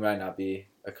sucks. And you might not be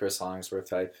a Chris Hollingsworth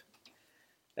type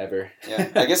ever. Yeah,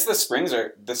 I guess the Springs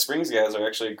guys are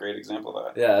actually a great example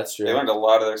of that. Yeah, that's true. They learned a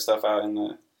lot of their stuff out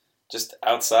just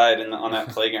outside on that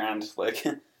playground. Like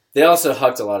they also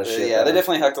hucked a lot of shit. Yeah, they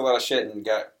definitely hucked a lot of shit and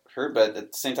got hurt, but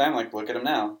at the same time, like look at him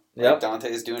now. Yep. Like,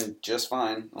 Dante's doing just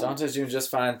fine. Dante's doing just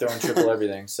fine, throwing triple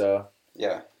everything. So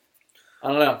yeah, I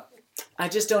don't know. I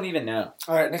just don't even know.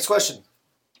 All right, next question.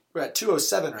 We're at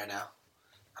 207 right now.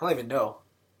 I don't even know.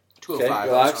 205. Okay,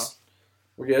 relax.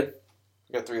 We're good.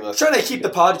 We got 3 left. Trying to keep the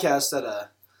podcast at a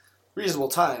reasonable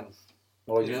time.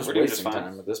 Well, you're just wasting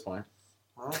time at this point.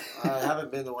 Well, I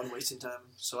haven't been the one wasting time,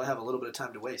 so I have a little bit of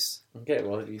time to waste. Okay,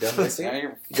 well, you done wasting?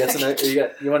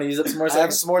 You want to use up some more seconds? I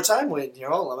have some more time waiting here.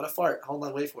 Hold on, I'm going to fart. Hold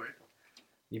on, wait for it.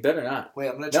 You better not. Wait,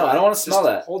 I'm going to try. No, I don't want to smell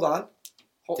that. Hold on.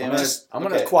 I'm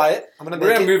gonna quiet. We're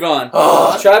gonna move on.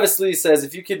 Travis Lee says,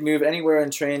 if you could move anywhere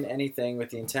and train anything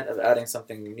with the intent of adding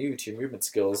something new to your movement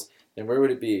skills, then where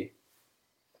would it be?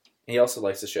 He also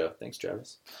likes the show. Thanks,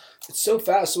 Travis. It's so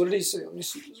fast. What did he say? Let me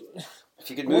see. If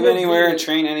you could move anywhere and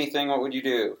train anything, what would you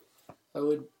do? I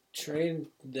would train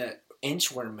that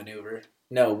inchworm maneuver.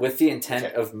 No, with the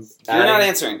intent of. You're not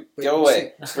answering. Go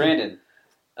away, Brandon.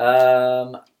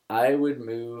 I would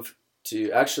move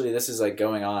to. Actually, this is like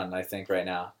going on. I think right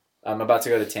now. I'm about to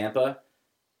go to Tampa,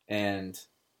 and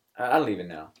I don't even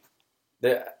know.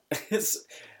 It's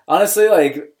honestly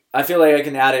like I feel like I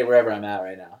can add it wherever I'm at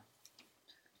right now.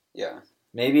 Yeah.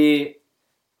 Maybe.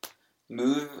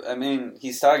 Move. I mean,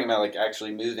 he's talking about like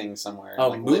actually moving somewhere. Oh,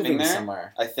 like moving living there,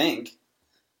 somewhere. I think.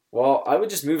 Well, I would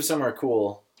just move somewhere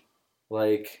cool,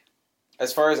 like.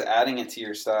 As far as adding it to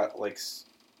your stat, like.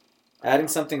 Adding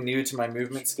something new to my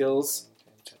movement skills.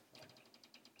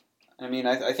 I mean,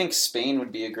 I think Spain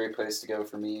would be a great place to go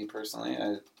for me personally.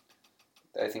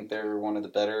 I think they're one of the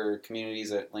better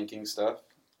communities at linking stuff,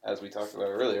 as we talked about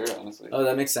earlier, honestly. Oh,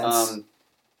 that makes sense.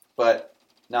 But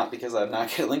not because I'm not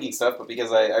good at linking stuff, but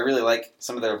because I really like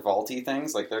some of their vaulty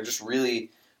things. Like, they're just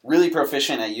really, really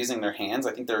proficient at using their hands.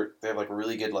 I think they have, like,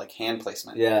 really good, like, hand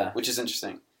placement. Yeah. Which is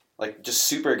interesting. Like, just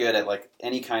super good at, like,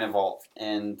 any kind of vault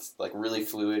and, like, really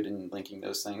fluid in linking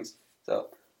those things. So,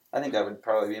 I think that would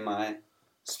probably be my...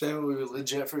 Spain would be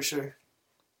legit for sure.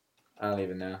 I don't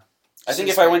even know. I think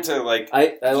if I went to like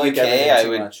I like UK, I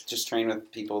would much. just train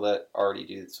with people that already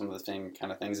do some of the same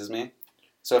kind of things as me.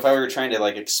 So if I were trying to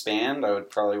like expand, I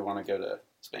would probably want to go to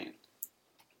Spain.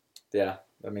 Yeah,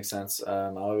 that makes sense.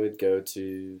 I would go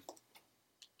to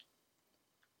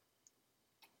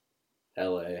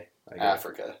LA.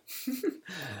 Africa.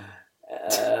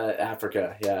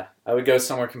 Africa, yeah. I would go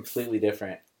somewhere completely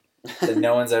different that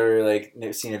no one's ever like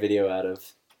seen a video out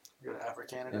of. Go to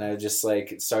Africa. And I would just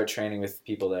like start training with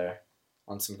people there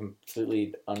on some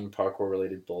completely unparkour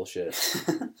related bullshit.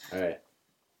 All right.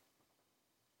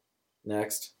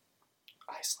 Next.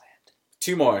 Iceland.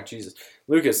 2 more. Jesus.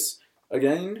 Lucas,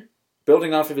 again,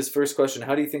 building off of his first question,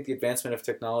 how do you think the advancement of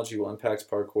technology will impact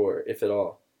parkour, if at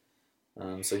all?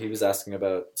 So he was asking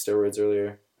about steroids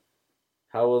earlier.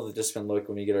 How will the discipline look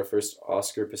when we get our first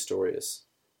Oscar Pistorius?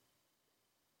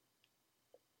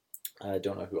 I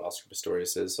don't know who Oscar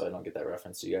Pistorius is, so I don't get that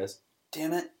reference. Do you guys?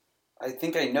 Damn it! I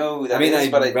think I know who that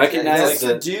is, I recognize That's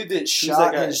the dude that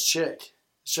shot his chick.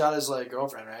 Shot his like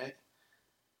girlfriend, right?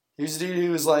 He was the dude who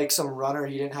was like some runner.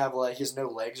 He didn't have like he has no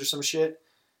legs or some shit,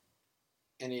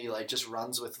 and he like just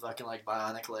runs with fucking like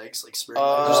bionic legs, like spring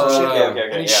legs or some shit. Okay,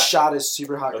 and he shot his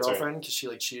super hot girlfriend because she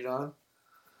like cheated on him.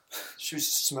 She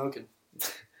was smoking.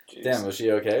 Jeez. Damn, was she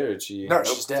okay or she? No,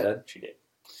 she's dead. She did.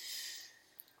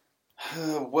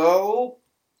 Well,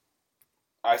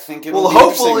 I think it'll Well, be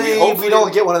hopefully we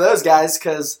don't get one of those guys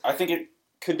because I think it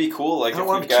could be cool. Like I don't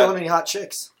want to be killing any hot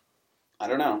chicks. I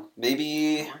don't know.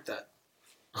 Maybe I like that.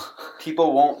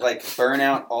 people won't like burn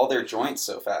out all their joints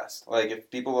so fast. Like if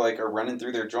people like are running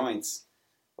through their joints,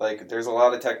 like there's a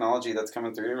lot of technology that's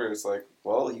coming through where it's like,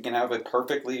 well, you can have a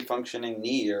perfectly functioning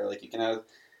knee, or like you can have.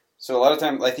 So a lot of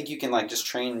times, I think you can like just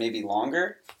train maybe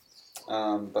longer,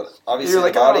 but obviously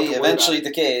like, the body eventually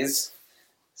decays.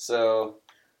 So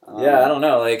yeah, I don't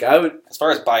know. Like I would. As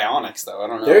far as bionics, though, I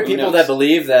don't know. There are people that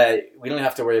believe that we don't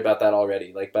have to worry about that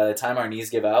already. Like by the time our knees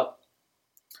give out,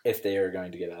 if they are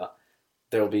going to give out,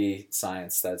 there'll be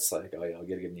science that's like, oh yeah, I'll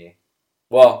get a good knee.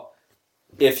 Well,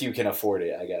 if you can afford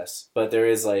it, I guess. But there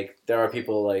are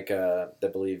people like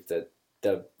that believe that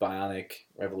the bionic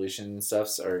revolution and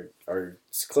stuffs are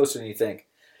closer than you think.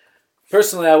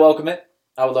 Personally, I welcome it.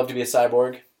 I would love to be a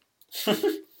cyborg.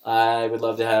 I would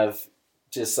love to have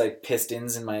just like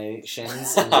pistons in my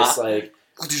shins and just like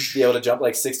be able to jump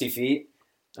like 60 feet.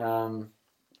 For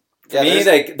me,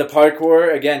 like the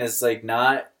parkour again is like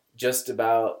not just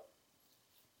about.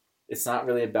 It's not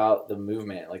really about the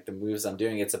movement, like the moves I'm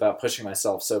doing. It's about pushing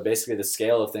myself. So basically, the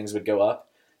scale of things would go up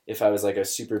if I was like a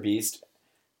super beast.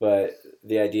 But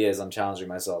the idea is I'm challenging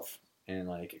myself and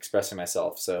like expressing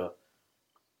myself. So,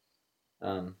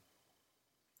 But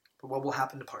what will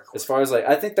happen to parkour? as far as like,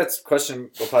 I think that question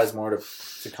applies more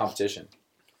to competition,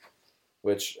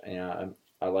 which I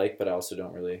like, but I also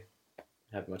don't really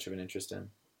have much of an interest in.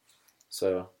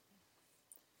 So,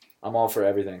 I'm all for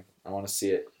everything. I want to see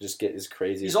it just get as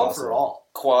crazy as possible. He's all for all.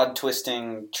 Quad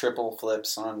twisting, triple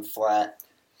flips on flat.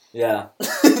 Yeah.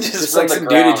 just like some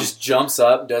dude who just jumps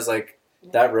up, does like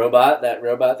that robot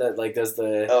that like does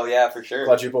the oh yeah, for sure,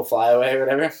 quadruple flyaway or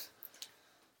whatever.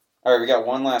 All right, we got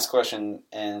one last question,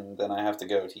 and then I have to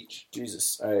go teach.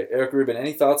 Jesus. All right, Eric Rubin,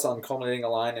 any thoughts on culminating a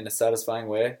line in a satisfying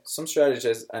way? Some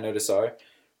strategies I notice are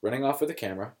running off with a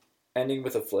camera, ending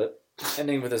with a flip,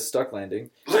 ending with a stuck landing,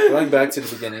 going back to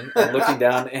the beginning, and looking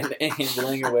down and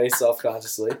angling away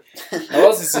self-consciously. I've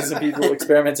also seen some people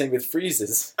experimenting with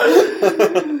freezes.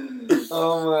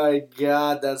 Oh my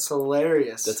god, that's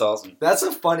hilarious. That's awesome. That's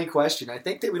a funny question. I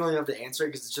think that we don't even have to answer it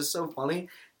because it's just so funny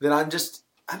that I'm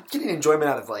getting enjoyment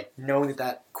out of like knowing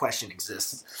that question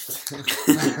exists.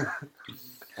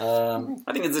 I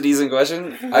think it's a decent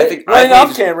question. Running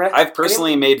off camera. I've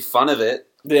personally made fun of it.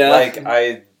 Yeah.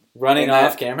 Like running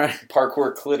off camera.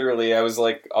 Parkour, literally, I was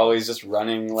like always just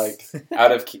running like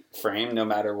out of frame no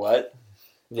matter what.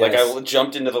 Yes. Like I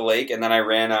jumped into the lake and then I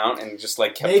ran out and just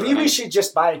like kept running. We should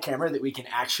just buy a camera that we can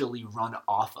actually run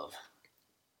off of.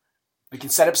 We can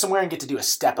set up somewhere and get to do a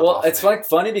step up. Well, it's like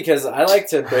funny because I like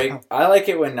to break. I like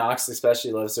it when Knox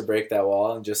especially loves to break that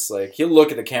wall and just like he'll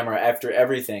look at the camera after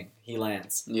everything he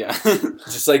lands. Yeah,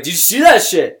 just like, did you see that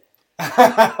shit?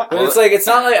 But it's like it's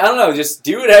not like I don't know. Just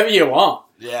do whatever you want.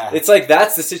 Yeah, it's like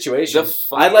that's the situation.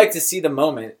 I'd like to see the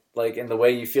moment, like in the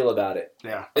way you feel about it.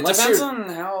 Yeah, it depends on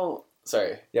how.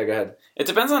 Sorry. Yeah, go ahead. It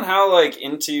depends on how like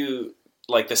into.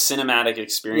 Like the cinematic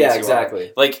experience. Yeah, exactly. You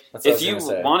are. Like if you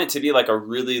want it to be like a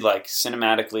really like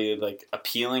cinematically like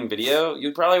appealing video,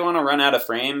 you'd probably want to run out of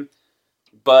frame.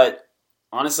 But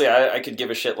honestly, I could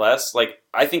give a shit less. Like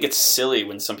I think it's silly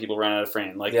when some people run out of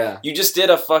frame. Like you just did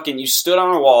you stood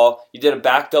on a wall, you did a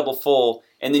back double full,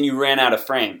 and then you ran out of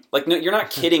frame. Like no, you're not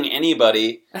kidding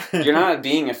anybody. You're not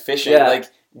being efficient. Yeah. Like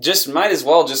just might as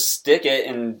well just stick it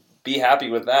and be happy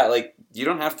with that. Like you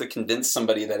don't have to convince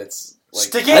somebody that it's.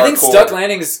 Like I think stuck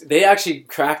landings, they actually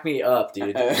crack me up,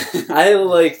 dude.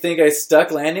 I think a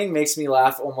stuck landing makes me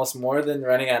laugh almost more than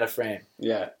running out of frame.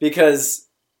 Yeah. Because,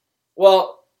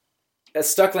 well, a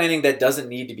stuck landing that doesn't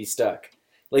need to be stuck.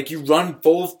 Like, you run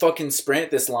full fucking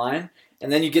sprint this line, and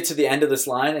then you get to the end of this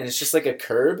line, and it's just like a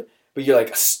curb, but you're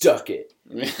like, stuck it.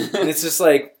 And it's just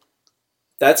like,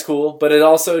 that's cool, but it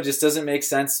also just doesn't make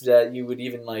sense that you would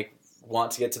even, like,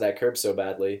 want to get to that curb so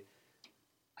badly.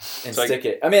 And stick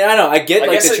it. I mean, I don't know. I get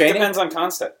like the training. It depends on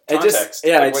context. It just,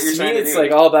 yeah, like, what you're trying to do. It's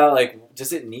like all about like,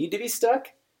 does it need to be stuck?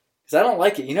 Because I don't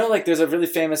like it. You know, like there's a really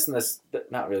famous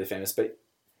not really famous, but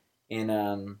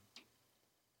in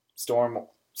Storm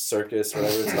Circus,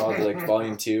 whatever it's called, like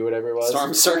Volume 2, whatever it was.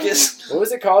 Storm Circus. What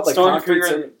was it called? Like Storm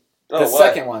Concrete. The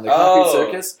second one, the Concrete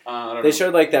Circus. They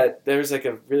showed like that. There's like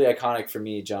a really iconic for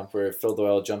me jump where Phil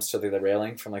Doyle jumps to the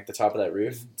railing from like the top of that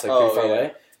roof. It's like pretty far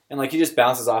away. And, like, he just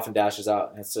bounces off and dashes out.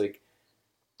 And it's, like,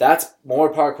 that's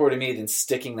more parkour to me than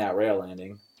sticking that rail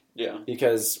landing. Yeah.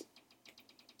 Because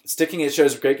sticking it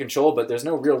shows great control, but there's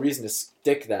no real reason to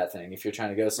stick that thing if you're trying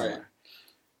to go somewhere. Right.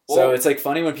 Well, so it's, like,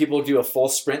 funny when people do a full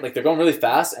sprint. Like, they're going really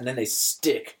fast, and then they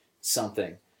stick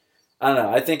something. I don't know.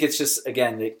 I think it's just,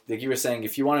 again, like you were saying,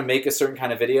 if you want to make a certain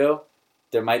kind of video,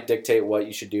 there might dictate what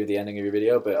you should do at the ending of your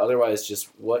video, but otherwise, just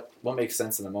what makes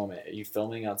sense in the moment. Are you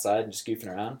filming outside and just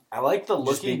goofing around? I like the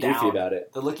looking down. Just be goofy about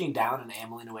it. The looking down and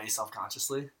ambling away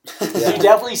self-consciously. Yeah. You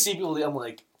definitely see people. I'm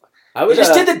like, you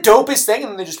just did the dopest thing,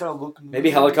 and then they just kind of look.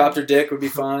 Maybe helicopter dick would be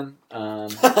fun.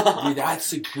 Dude,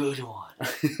 that's a good one.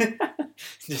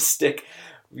 Just stick.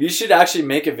 You should actually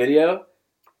make a video.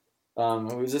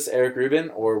 Who's this, Eric Rubin?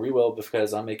 Or we will,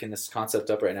 because I'm making this concept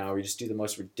up right now. We just do the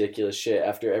most ridiculous shit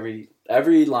after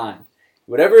every line.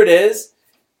 Whatever it is,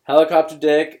 helicopter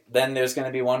dick. Then there's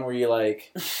gonna be one where you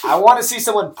like I want to see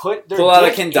someone put their pull out a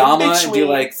dick in kendama and do between-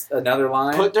 like another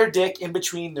line. put their dick in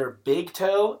between their big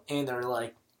toe and their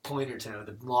like pointer toe,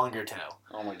 the longer toe,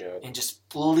 Oh my god. and just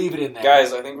leave it in there.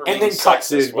 Guys, I think we're And being then cut- sexist.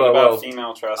 Dude, What whoa, about whoa.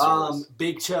 female trust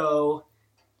Big toe,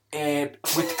 and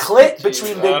with clit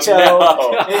between Jeez, big oh,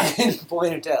 toe and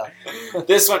pointer toe.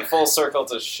 This went full circle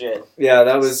to shit. Yeah,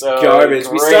 that was So, garbage.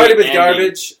 We great started with ending.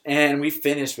 garbage and we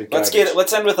finished with garbage.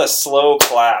 Let's end with a slow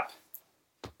clap.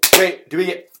 Wait, do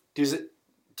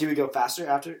we go faster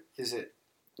after? Is it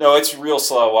No, it's real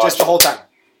slow. Watch. just the whole time?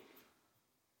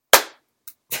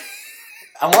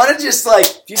 I want to just like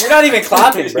Dude, you're not even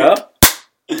clapping, bro.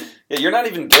 Yeah, you're not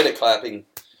even good at clapping.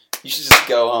 You should just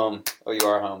go home. Oh, you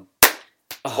are home.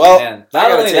 Oh, Well, man. I Not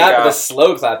gotta only take that, but the off.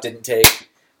 slow clap didn't take.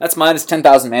 That's minus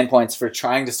 10,000 man points for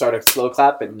trying to start a slow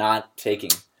clap but not taking.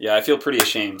 Yeah, I feel pretty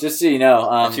ashamed. Just so you know,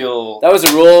 I feel that was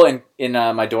a rule in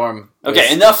my dorm. okay.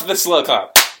 Was Enough of the slow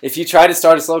clap. If you try to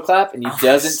start a slow clap and you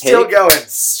doesn't still take, going.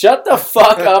 shut the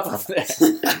fuck up.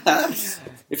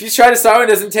 If you try to start one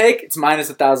and it doesn't take, it's minus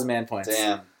 1,000 man points.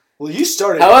 Damn. Well, you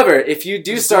started. However, if you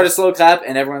do start a slow clap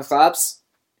and everyone claps,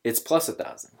 it's plus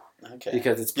 1,000 Okay.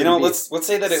 because it's You know, pretty let's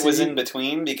say that it was See? in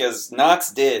between because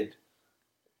Knox did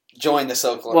join the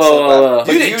so close. Whoa, whoa, whoa.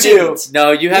 You you didn't didn't. do.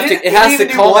 No, you have You to. It didn't has to even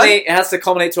do culminate. It has to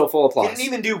culminate to a full You applause. didn't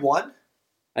even do one.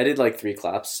 I did like 3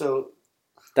 claps. So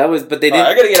That was, but they All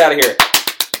right, didn't. I gotta get out of here.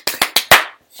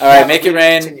 All right, make it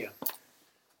rain. Continue.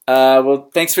 Well,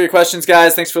 thanks for your questions,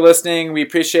 guys. Thanks for listening. We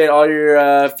appreciate all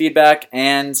your feedback,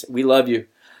 and we love you.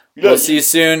 We'll see you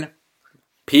soon.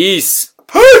 Peace.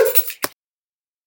 Peace.